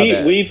 And we love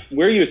it.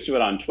 We're used to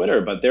it on Twitter,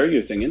 but they're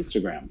using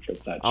Instagram for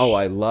such. Oh,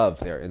 I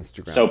love their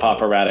Instagram. Soap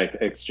operatic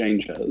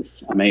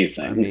exchanges.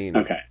 Amazing. I mean,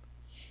 okay.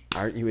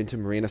 Aren't you into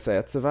Marina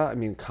Saetsova? I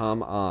mean,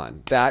 come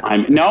on.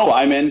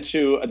 I'm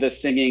into the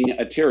singing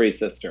Atiri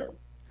sister.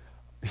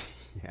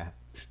 Yeah.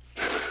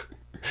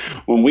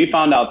 When we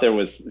found out there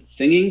was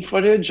singing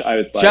footage, I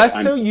was like...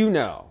 Just so you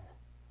know,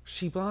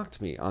 she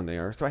blocked me on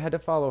there, so I had to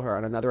follow her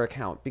on another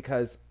account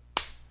because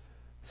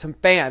some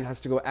fan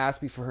has to go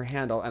ask me for her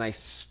handle, and I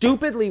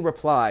stupidly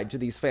replied to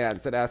these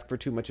fans that ask for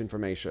too much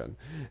information.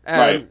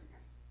 And right.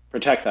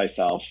 Protect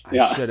thyself.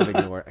 I should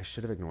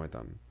have ignored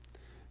them.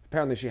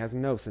 Apparently she has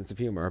no sense of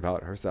humor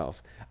about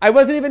herself. I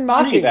wasn't even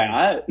mocking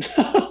that.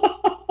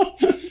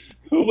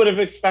 Who would have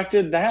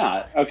expected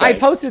that? Okay. I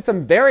posted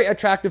some very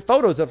attractive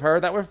photos of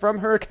her that were from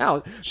her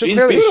account. So She's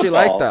clearly beautiful. She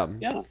liked them.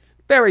 Yeah.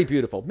 Very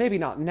beautiful. Maybe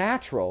not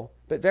natural,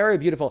 but very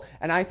beautiful.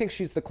 And I think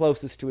she's the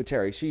closest to a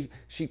Terry. She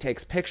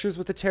takes pictures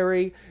with a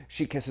Terry.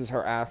 She kisses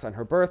her ass on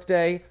her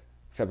birthday,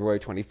 February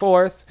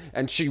 24th.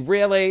 And she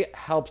really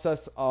helps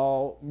us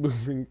all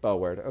moving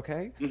forward,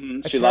 okay?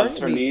 Mm-hmm. She loves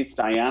her niece,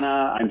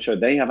 Diana. I'm sure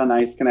they have a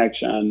nice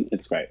connection.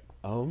 It's great.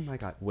 Oh, my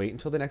God. Wait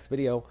until the next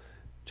video.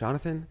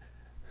 Jonathan.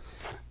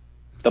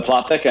 The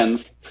plot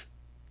thickens.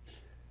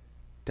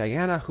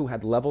 Diana, who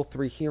had level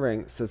 3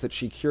 hearing, says that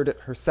she cured it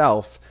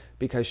herself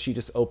because she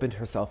just opened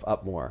herself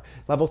up more.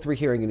 Level 3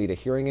 hearing, you need a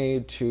hearing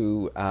aid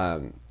to...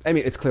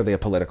 it's clearly a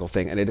political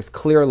thing, and it is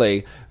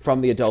clearly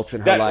from the adults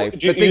in her life.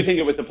 Do you think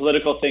it was a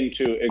political thing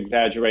to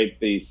exaggerate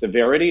the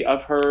severity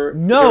of her?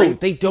 No,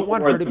 they don't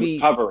want her to be...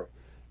 Recovery?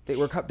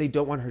 They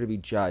don't want her to be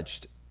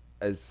judged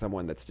as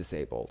someone that's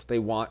disabled. They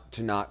want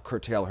to not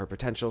curtail her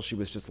potential. She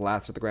was just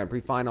last at the Grand Prix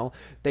final.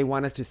 They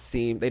want it to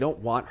seem... They don't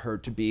want her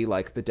to be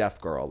like the deaf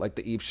girl, like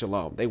the Eve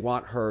Shalom. They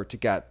want her to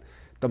get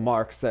the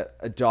marks that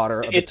a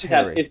daughter of a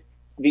Terry...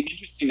 the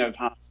interesting of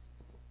how.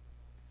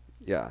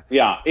 Yeah.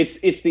 Yeah,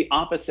 it's the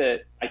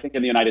opposite. I think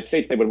in the United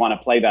States they would want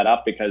to play that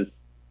up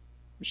because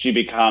she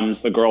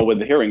becomes the girl with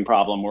the hearing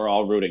problem we're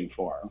all rooting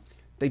for.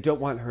 They don't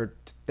want her.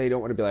 They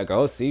don't want to be like,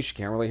 oh, see, she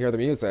can't really hear the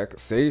music.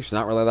 See, she's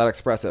not really that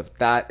expressive.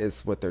 That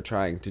is what they're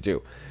trying to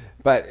do.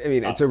 But I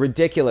mean, it's a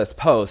ridiculous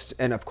post,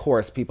 and of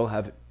course, people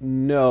have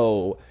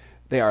no.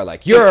 They are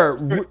like, you're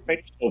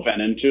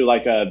Beethoven into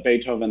like a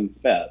Beethoven's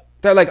Fifth.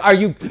 They're like, are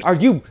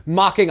you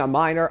mocking a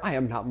minor? I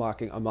am not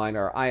mocking a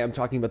minor. I am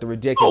talking about the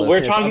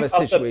ridiculousness we're talking of a about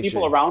situation. the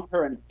people around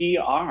her and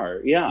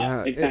PR.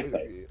 Yeah,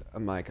 exactly. Oh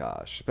my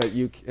gosh. But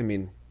I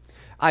mean,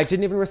 I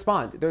didn't even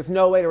respond. There's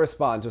no way to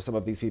respond to some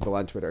of these people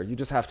on Twitter. You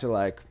just have to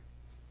like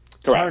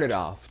turn it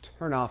off.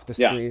 Turn off the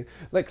screen.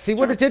 Like, see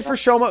what it did for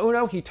Shoma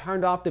Uno? He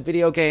turned off the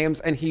video games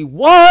and he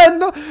won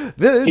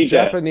the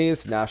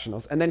Japanese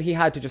nationals. And then he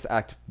had to just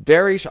act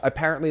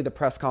apparently the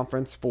press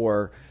conference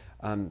for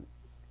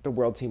the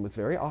world team was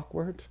very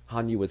awkward.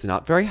 Hanyu was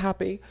not very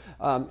happy.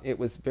 It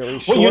was very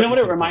short. Well, you know what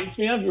it reminds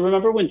me of?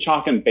 Remember when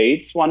Chalk and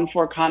Bates won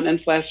 4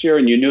 continents last year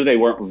and you knew they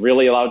weren't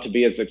really allowed to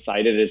be as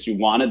excited as you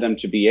wanted them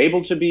to be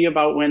able to be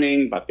about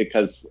winning, but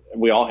because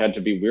we all had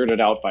to be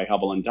weirded out by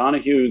Hubble and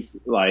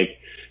Donahue's like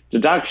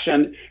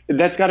deduction,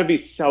 that's got to be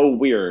so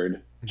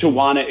weird to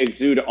want to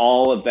exude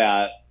all of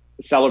that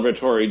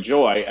celebratory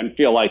joy and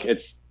feel like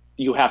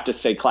you have to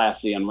stay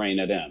classy and rein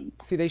it in.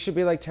 See, they should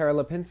be like Tara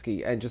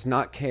Lipinski and just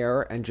not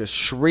care and just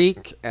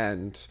shriek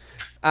and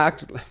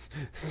act.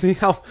 See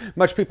how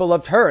much people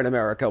loved her in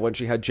America when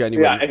she had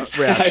genuine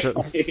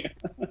reactions.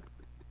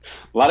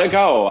 Let it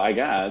go, I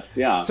guess.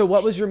 Yeah. So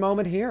what was your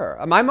moment here?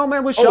 My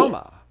moment was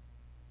Shoma.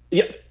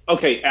 Yeah.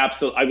 Okay,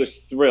 absolutely. I was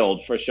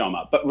thrilled for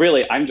Shoma. But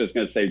really, I'm just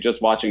going to say,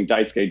 just watching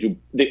Daisuke do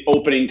the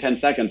opening 10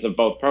 seconds of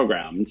both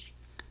programs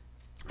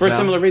for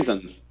similar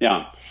reasons.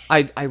 Yeah.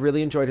 I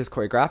really enjoyed his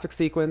choreographic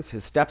sequence,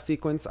 his step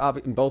sequence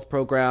in both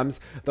programs,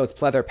 those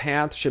pleather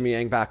pants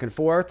shimmying back and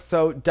forth.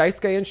 So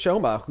Daisuke and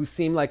Shoma, who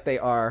seem like they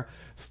are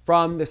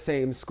from the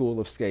same school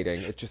of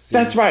skating. It just seems...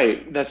 That's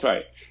right. That's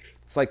right.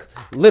 It's like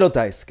little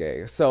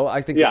Daisuke. So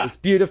I think it was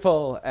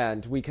beautiful,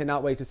 and we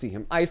cannot wait to see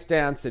him ice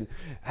dance. And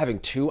having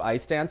 2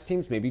 ice dance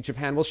teams, maybe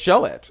Japan will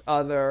show it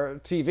on their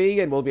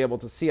TV, and we'll be able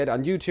to see it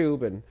on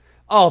YouTube, and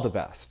all the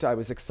best. I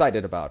was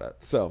excited about it.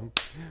 So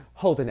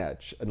hold an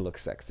edge and look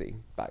sexy.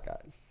 Bye,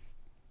 guys.